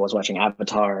when I was watching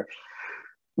Avatar,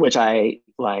 which I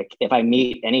like, if I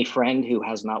meet any friend who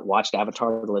has not watched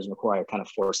Avatar: The Legend of Korra, I kind of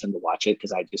force them to watch it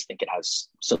because I just think it has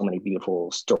so many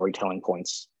beautiful storytelling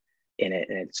points in it,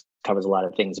 and it covers a lot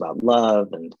of things about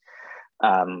love and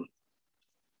and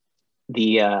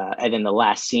then the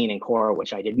last scene in Korra,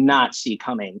 which I did not see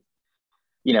coming,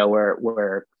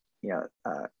 where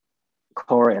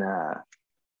Korra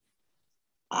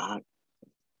and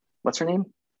what's her name?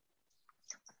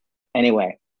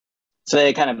 Anyway, so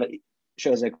it kind of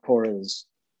shows that Korra is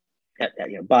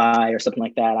bi or something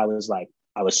like that. I was like,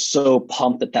 I was so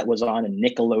pumped that that was on a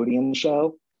Nickelodeon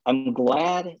show. I'm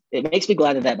glad, it makes me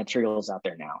glad that that material is out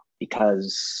there now,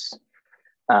 because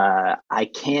I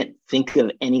can't think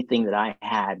of anything that I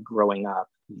had growing up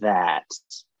that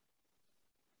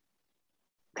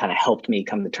kind of helped me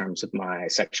come to terms with my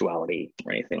sexuality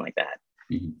or anything like that.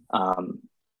 Mm-hmm.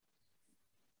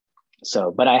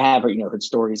 So, but I have, heard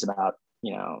stories about,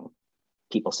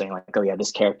 people saying like, oh yeah,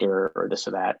 this character or this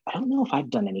or that. I don't know if I've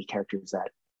done any characters that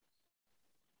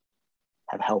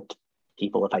have helped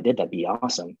people. If I did, that'd be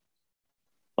awesome.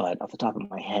 But off the top of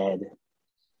my head,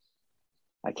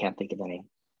 I can't think of any.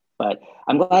 But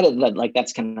I'm glad that like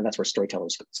that's where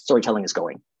storytelling is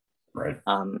going. Right.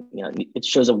 It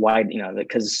shows a wide,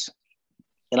 because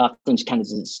it often kind of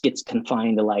gets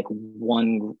confined to like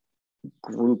one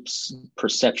group's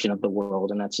perception of the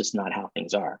world, and that's just not how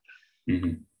things are.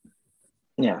 Mm-hmm.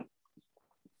 Yeah.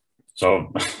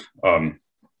 So,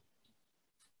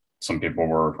 some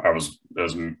people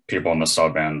there's people in the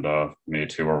sub and me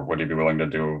too, or would you be willing to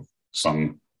do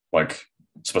some like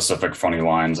specific funny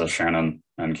lines as Shannan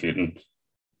and Keaton?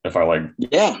 If I like,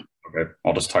 yeah. Okay,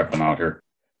 I'll just type them out here.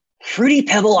 Fruity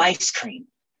Pebble ice cream.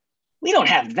 We don't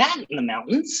have that in the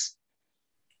mountains.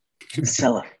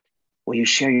 So, will you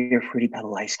share your Fruity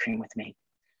Pebble ice cream with me?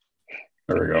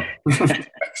 There we go.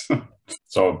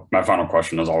 So my final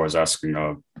question is always asking,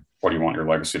 what do you want your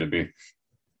legacy to be?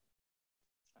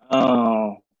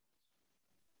 Oh,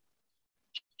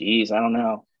 geez, I don't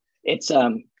know. It's,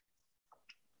 I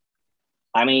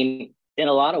mean, in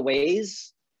a lot of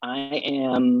ways, I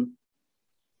am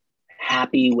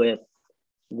happy with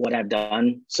what I've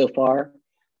done so far.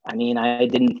 I mean, I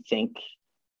didn't think,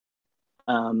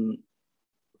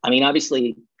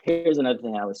 obviously, here's another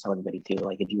thing I always tell everybody too,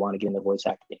 like if you want to get into voice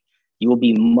acting, you will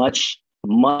be much,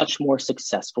 much more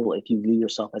successful if you view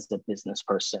yourself as a business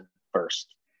person first.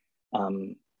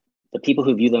 The people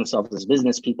who view themselves as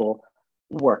business people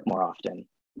work more often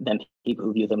than people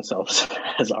who view themselves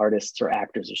as artists or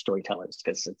actors or storytellers,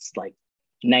 because it's like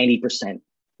 90%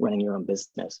 running your own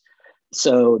business.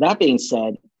 So that being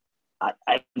said,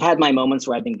 I've had my moments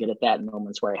where I've been good at that and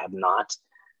moments where I have not.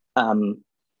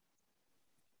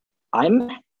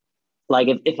 I'm like,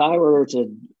 if I were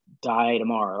to die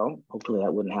tomorrow, hopefully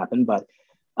that wouldn't happen, but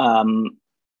the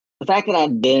fact that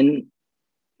I've been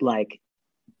like,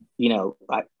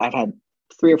 I've had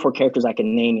 3 or 4 characters I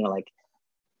can name, like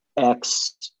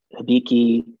X,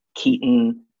 Hibiki,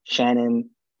 Keaton, Shannan.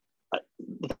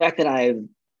 The fact that I've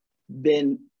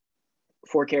been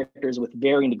 4 characters with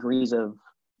varying degrees of,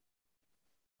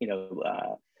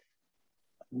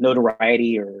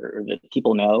 notoriety or that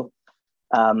people know,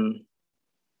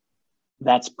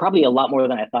 that's probably a lot more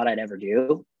than I thought I'd ever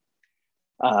do.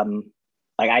 Like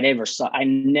I never thought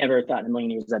in a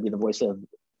million years I'd be the voice of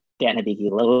Dan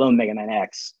Hibiki, let alone Megaman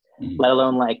X, let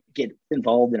alone like get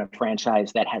involved in a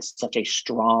franchise that has such a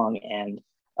strong and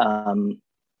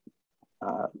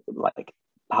like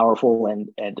powerful and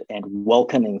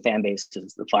welcoming fan base to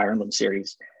the Fire Emblem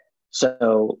series.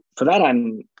 So for that,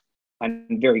 I'm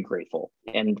very grateful,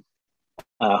 and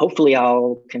hopefully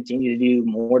I'll continue to do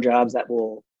more jobs that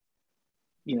will,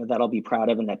 that I'll be proud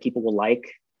of and that people will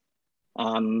like.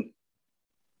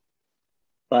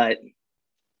 But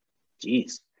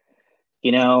geez,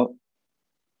 no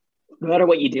matter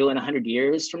what you do in 100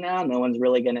 years from now, no one's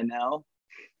really going to know.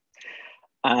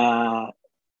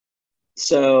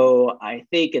 So I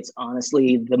think it's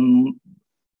honestly the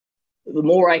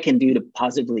more I can do to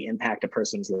positively impact a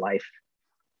person's life,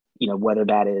 whether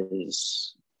that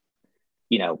is,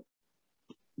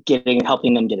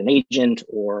 helping them get an agent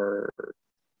or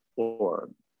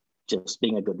just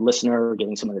being a good listener,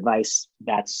 giving someone advice,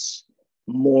 that's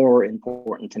more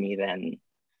important to me than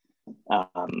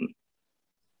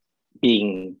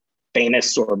being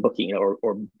famous or booking, or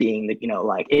being the,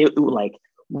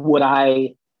 would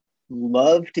I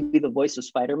love to be the voice of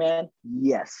Spider-Man?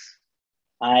 Yes.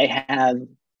 I have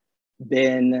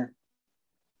been,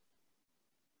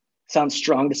 sounds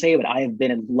strong to say, but I have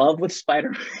been in love with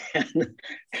Spider-Man.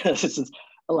 This is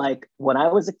like, when I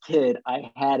was a kid,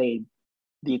 I had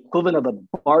the equivalent of a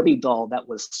Barbie doll that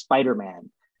was Spider-Man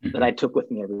that I took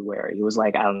with me everywhere. He was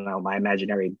like, I don't know, my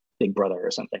imaginary big brother or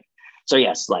something. So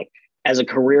yes, like as a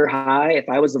career high, if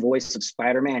I was the voice of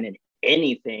Spider-Man in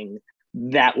anything,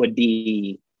 that would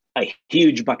be a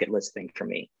huge bucket list thing for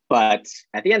me. But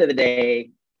at the end of the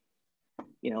day,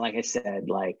 like I said,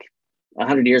 like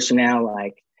 100 years from now,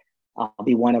 like I'll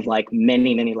be one of like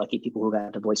many, many lucky people who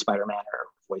got to voice Spider-Man or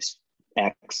voice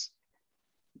X.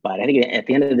 But I think at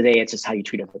the end of the day, it's just how you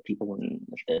treat other people. And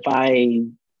if I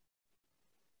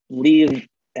leave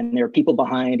and there are people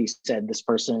behind who said this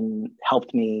person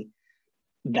helped me,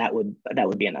 that would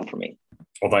be enough for me.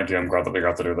 Well, thank you. I'm glad that we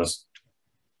got to do this.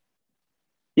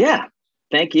 Yeah,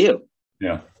 thank you.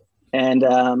 Yeah. And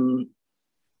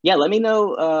yeah, let me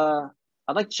know.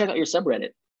 I'd like to check out your subreddit.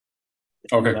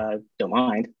 If Okay. you, don't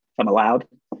mind, if I'm allowed.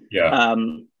 Yeah.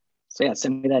 So yeah,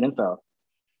 send me that info.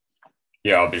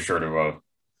 Yeah, I'll be sure to.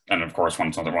 And of course,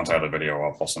 once I have the video,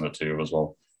 I'll send it to you as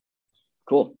well.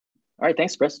 Cool. All right.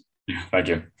 Thanks, Chris. Yeah. Thank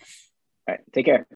you. All right. Take care.